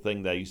the whole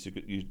thing that I used to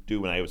do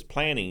when I was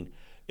planning.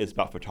 It's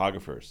about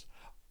photographers.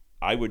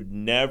 I would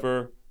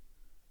never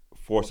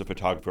force a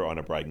photographer on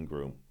a bride and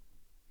groom.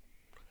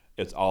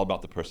 It's all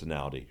about the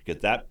personality,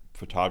 because that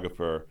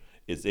photographer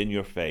is in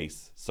your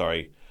face.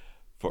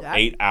 For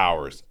 8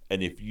 hours.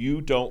 And if you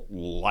don't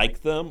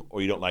like them,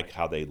 or you don't like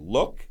how they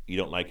look, you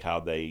don't like how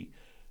they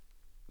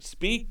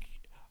speak.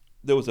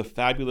 There was a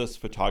fabulous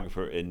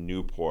photographer in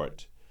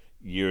Newport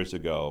years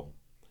ago.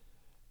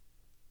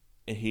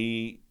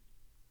 He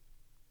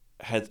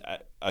has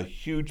a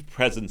huge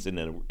presence in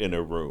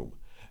a room.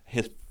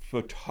 His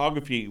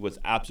photography was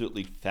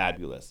absolutely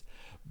fabulous,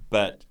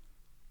 but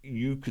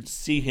you could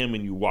see him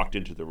when you walked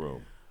into the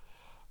room.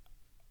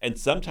 And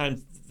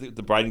sometimes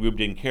the bride and groom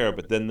didn't care,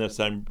 but then the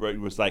son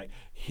was like,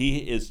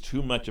 he is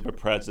too much of a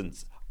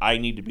presence. I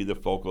need to be the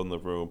focal in the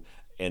room.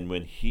 And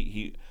when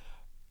you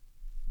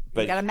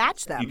got to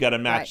match them. You got to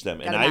match them.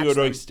 And I would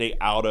always stay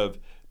out of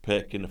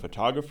picking a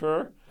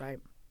photographer. Right.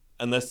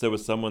 Unless there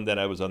was someone that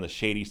I was on the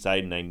shady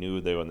side and I knew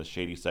they were on the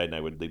shady side, and I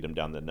would lead them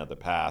down another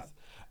path.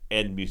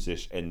 And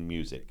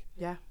music.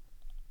 Yeah.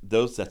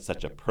 That's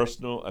such a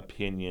personal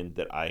opinion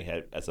that I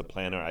had as a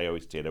planner. I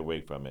always stayed away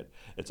from it.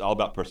 It's all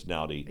about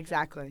personality.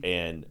 Exactly.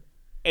 And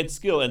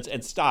skill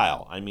and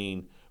style. I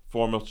mean,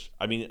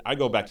 I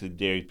go back to the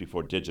days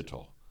before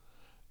digital,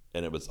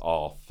 and it was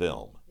all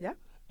film. Yeah.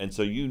 And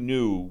so you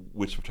knew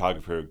which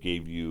photographer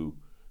gave you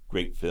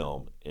great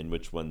film and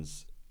which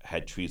ones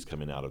had trees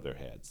coming out of their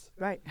heads.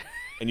 Right.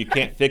 And you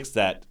can't fix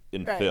that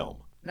in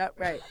film. No,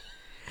 right.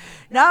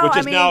 No, which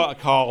is now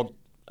called.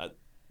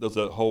 There's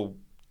a whole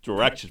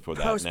direction for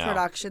that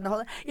post-production,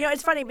 now.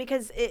 It's funny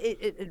because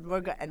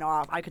we're getting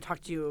off. I could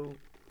talk to you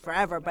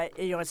forever, but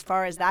as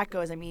far as that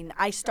goes, I mean,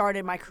 I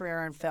started my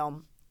career in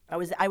film. I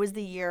was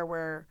the year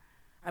where,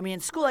 in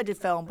school I did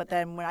film, but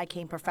then when I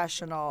came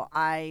professional,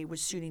 I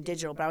was shooting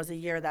digital. But I was the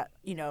year that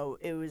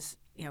it was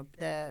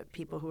the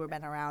people who had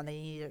been around,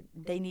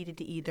 they needed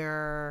to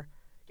either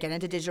get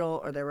into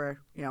digital or they were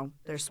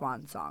their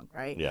swan song,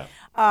 right? Yeah.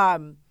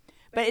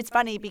 But it's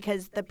funny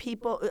because the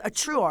people, a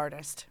true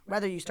artist,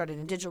 whether you started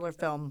in digital or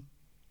film,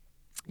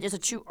 just a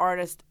true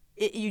artist,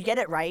 you get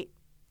it right.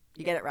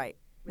 You get it right.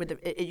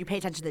 You pay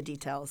attention to the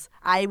details.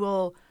 I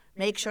will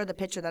make sure the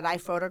picture that I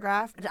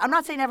photograph, I'm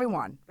not saying every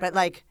one, but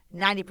like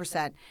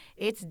 90%,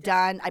 it's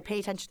done. I pay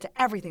attention to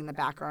everything in the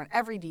background,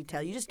 every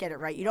detail. You just get it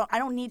right. I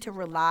don't need to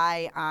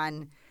rely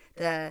on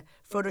the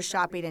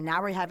photoshopping, and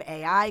now we have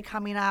AI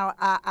coming out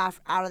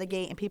of the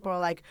gate, and people are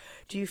like,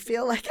 do you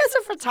feel like as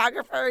a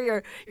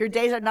photographer your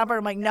days are numbered?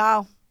 I'm like,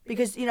 no,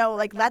 because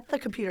let the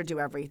computer do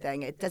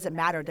everything. It doesn't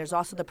matter. There's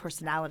also the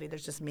personality.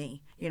 There's just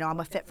me. I'm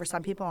a fit for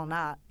some people, I'm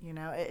not.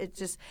 It's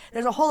just,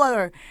 there's a whole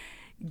other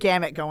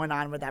gamut going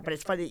on with that, but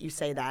it's funny that you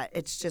say that.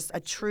 It's just a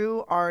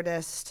true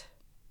artist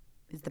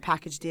is the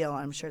package deal.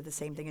 I'm sure the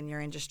same thing in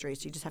your industry.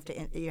 So you just have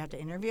to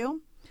interview,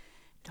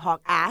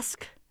 talk,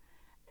 ask.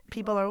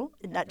 People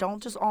that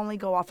don't just only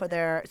go off of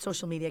their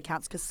social media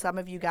accounts, because some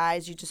of you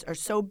guys, you just are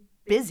so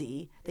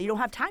busy that you don't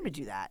have time to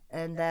do that.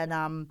 And then,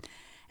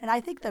 and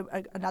I think that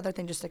another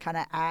thing just to kind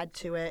of add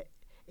to it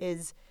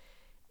is,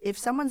 if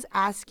someone's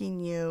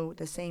asking you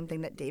the same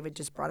thing that David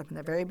just brought up in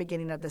the very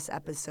beginning of this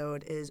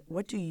episode is,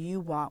 what do you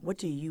want? What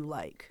do you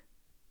like?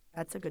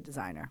 That's a good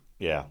designer.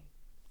 Yeah,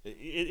 it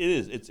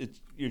is.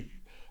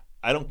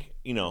 I don't,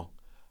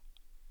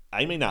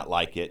 I may not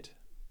like it,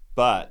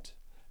 but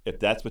if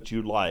that's what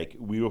you like,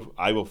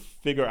 I will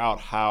figure out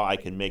how I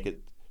can make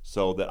it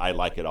so that I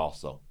like it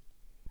also.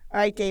 All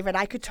right, David,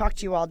 I could talk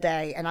to you all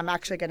day, and I'm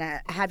actually going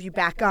to have you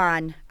back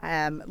on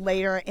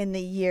later in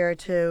the year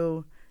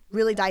to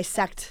really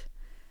dissect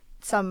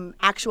some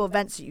actual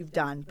events that you've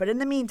done. But in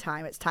the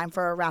meantime, it's time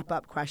for a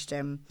wrap-up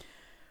question.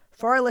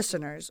 For our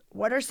listeners,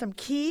 what are some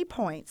key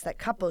points that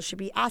couples should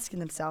be asking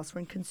themselves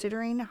when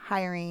considering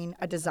hiring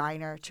a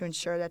designer to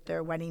ensure that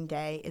their wedding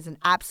day is an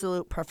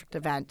absolute perfect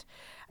event?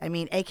 I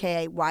mean,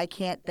 AKA, why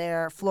can't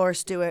their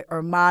florist do it,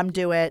 or mom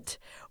do it,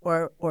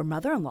 or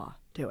mother-in-law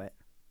do it?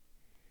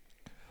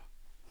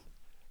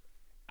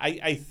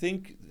 I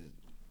think,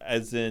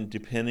 as in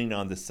depending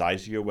on the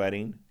size of your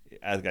wedding,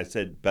 as I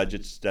said,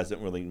 budgets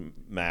doesn't really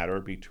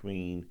matter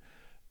between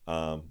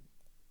a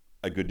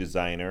good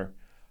designer.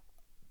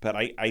 But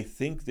I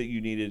think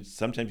that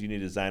sometimes you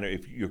need a designer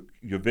if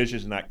your vision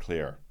is not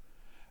clear,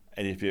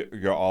 and if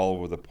you're all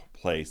over the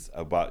place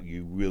about what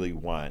you really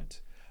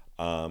want,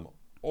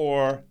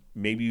 or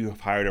maybe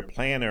you've hired a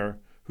planner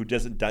who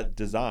doesn't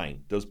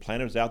design. Those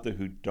planners out there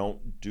who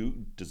don't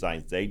do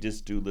designs, they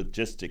just do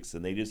logistics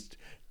and they just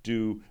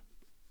do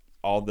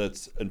all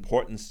that's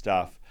important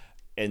stuff,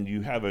 and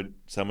you have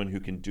someone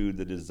who can do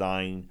the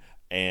design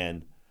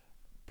and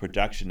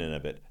production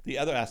of it. The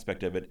other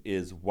aspect of it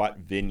is, what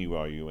venue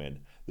are you in?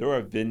 There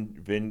are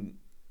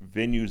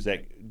venues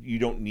that you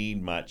don't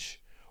need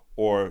much,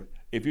 or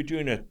if you're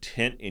doing a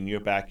tent in your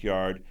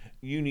backyard,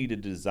 you need a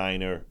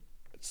designer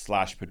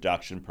 /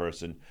 production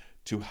person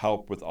to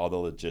help with all the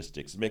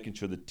logistics, making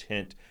sure the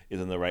tent is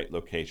in the right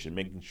location,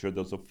 making sure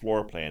there's a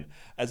floor plan.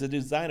 As a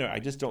designer, I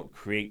just don't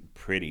create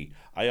pretty.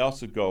 I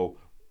also go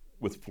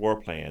with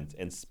floor plans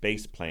and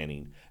space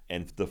planning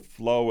and the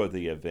flow of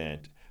the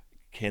event.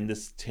 Can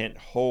this tent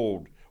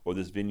hold, or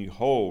this venue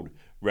hold,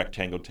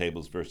 rectangle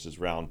tables versus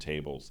round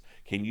tables?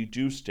 Can you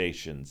do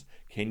stations?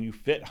 Can you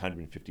fit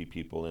 150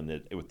 people in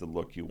it with the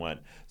look you want?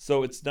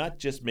 So it's not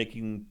just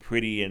making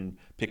pretty and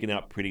picking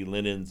out pretty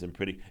linens and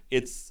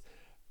it's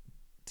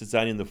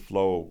designing the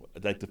flow,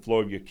 like the flow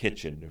of your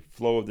kitchen, the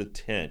flow of the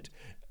tent.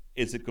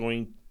 Is it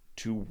going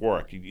to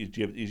work?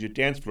 Is your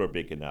dance floor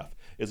big enough?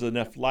 Is there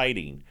enough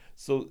lighting?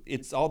 So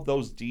it's all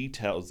those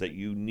details that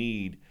you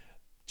need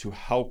to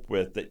help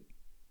with that.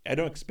 I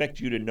don't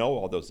expect you to know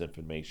all those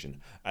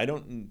information. I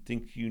don't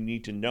think you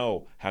need to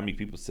know how many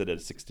people sit at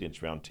a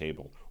 60-inch round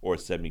table or a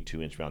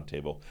 72-inch round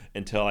table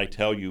until I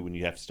tell you when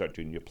you have to start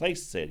doing your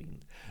place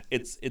setting.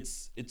 It's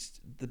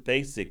the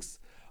basics.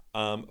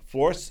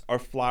 Florists are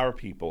flower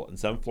people, and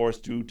some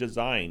florists do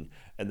design,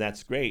 and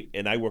that's great.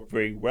 And I work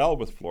very well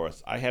with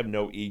florists. I have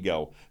no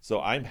ego,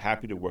 so I'm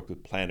happy to work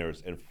with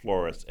planners and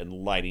florists and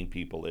lighting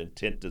people and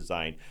tent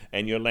design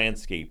and your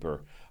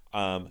landscaper.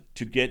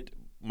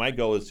 My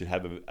goal is to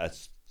have a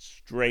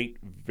straight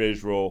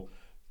visual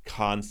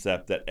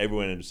concept that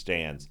everyone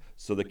understands.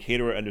 So the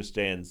caterer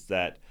understands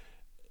that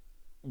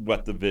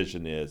what the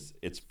vision is.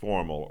 It's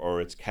formal,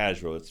 or it's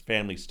casual, it's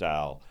family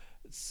style.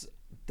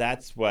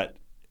 That's what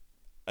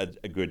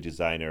a good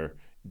designer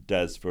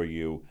does for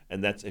you.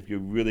 And that's, if you're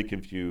really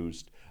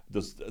confused,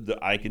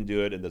 I can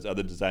do it, and there's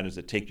other designers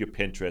that take your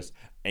Pinterest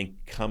and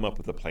come up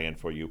with a plan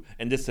for you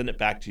and just send it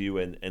back to you.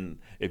 And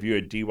if you're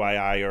a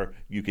DIYer,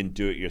 you can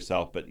do it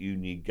yourself, but you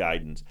need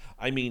guidance.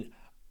 I mean,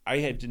 I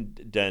have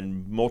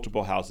done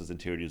multiple houses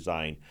interior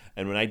design,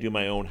 and when I do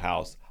my own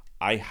house,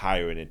 I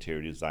hire an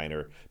interior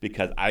designer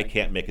because I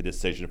can't make a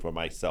decision for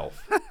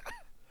myself.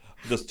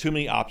 There's too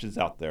many options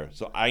out there,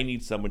 so I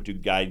need someone to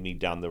guide me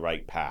down the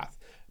right path.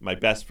 My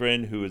best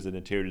friend, who is an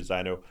interior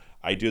designer,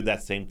 I do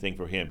that same thing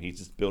for him. He's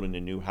just building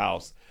a new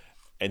house,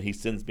 and he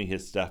sends me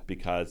his stuff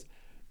because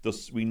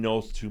we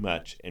know too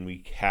much, and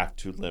we have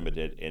to limit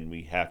it, and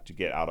we have to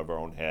get out of our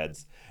own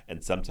heads.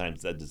 And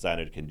sometimes a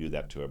designer can do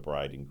that to a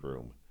bride and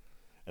groom,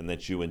 and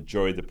that you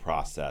enjoy the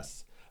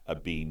process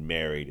of being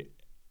married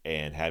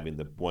and having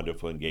the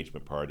wonderful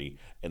engagement party,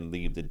 and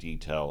leave the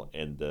detail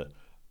and the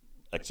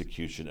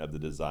execution of the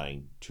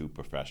design to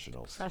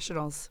professionals.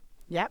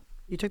 Yep.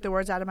 You took the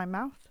words out of my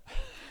mouth.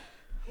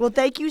 Well,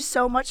 thank you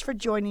so much for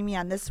joining me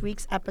on this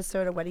week's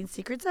episode of Wedding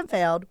Secrets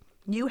Unveiled.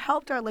 You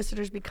helped our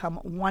listeners become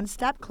one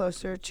step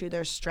closer to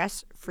their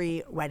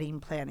stress-free wedding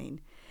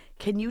planning.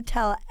 Can you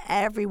tell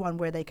everyone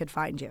where they could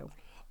find you?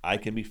 I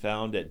can be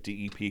found at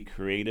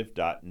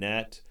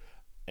depcreative.net,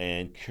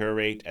 and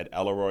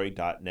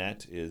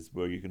curate@elleroy.net is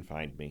where you can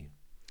find me.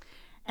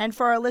 And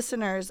for our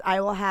listeners, I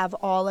will have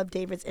all of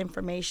David's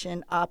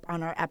information up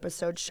on our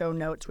episode show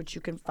notes, which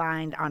you can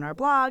find on our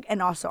blog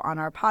and also on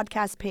our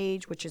podcast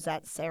page, which is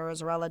at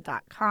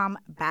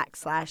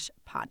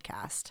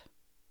sarahzarella.com/podcast.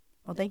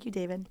 Well, thank you,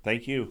 David.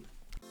 Thank you.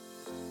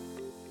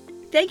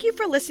 Thank you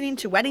for listening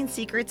to Wedding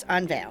Secrets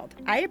Unveiled.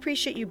 I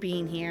appreciate you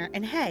being here.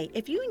 And hey,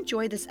 if you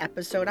enjoyed this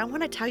episode, I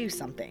want to tell you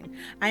something.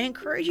 I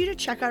encourage you to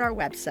check out our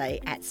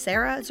website at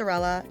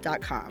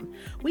sarahzarella.com.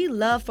 We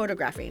love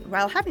photographing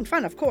while having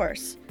fun, of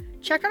course.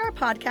 Check out our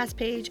podcast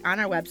page on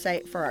our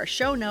website for our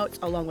show notes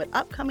along with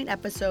upcoming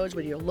episodes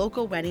with your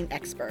local wedding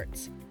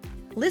experts.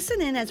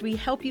 Listen in as we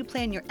help you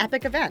plan your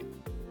epic event.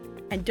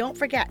 And don't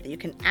forget that you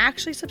can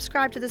actually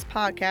subscribe to this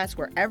podcast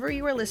wherever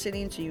you are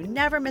listening so you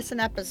never miss an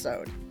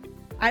episode.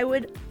 I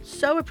would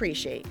so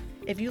appreciate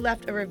if you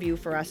left a review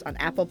for us on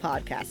Apple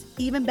Podcasts.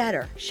 Even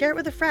better, share it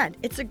with a friend.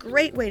 It's a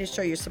great way to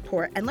show your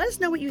support and let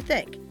us know what you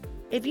think.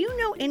 If you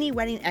know any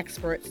wedding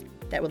experts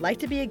that would like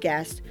to be a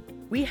guest,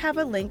 we have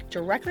a link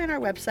directly on our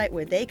website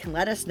where they can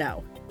let us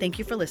know. Thank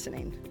you for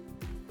listening.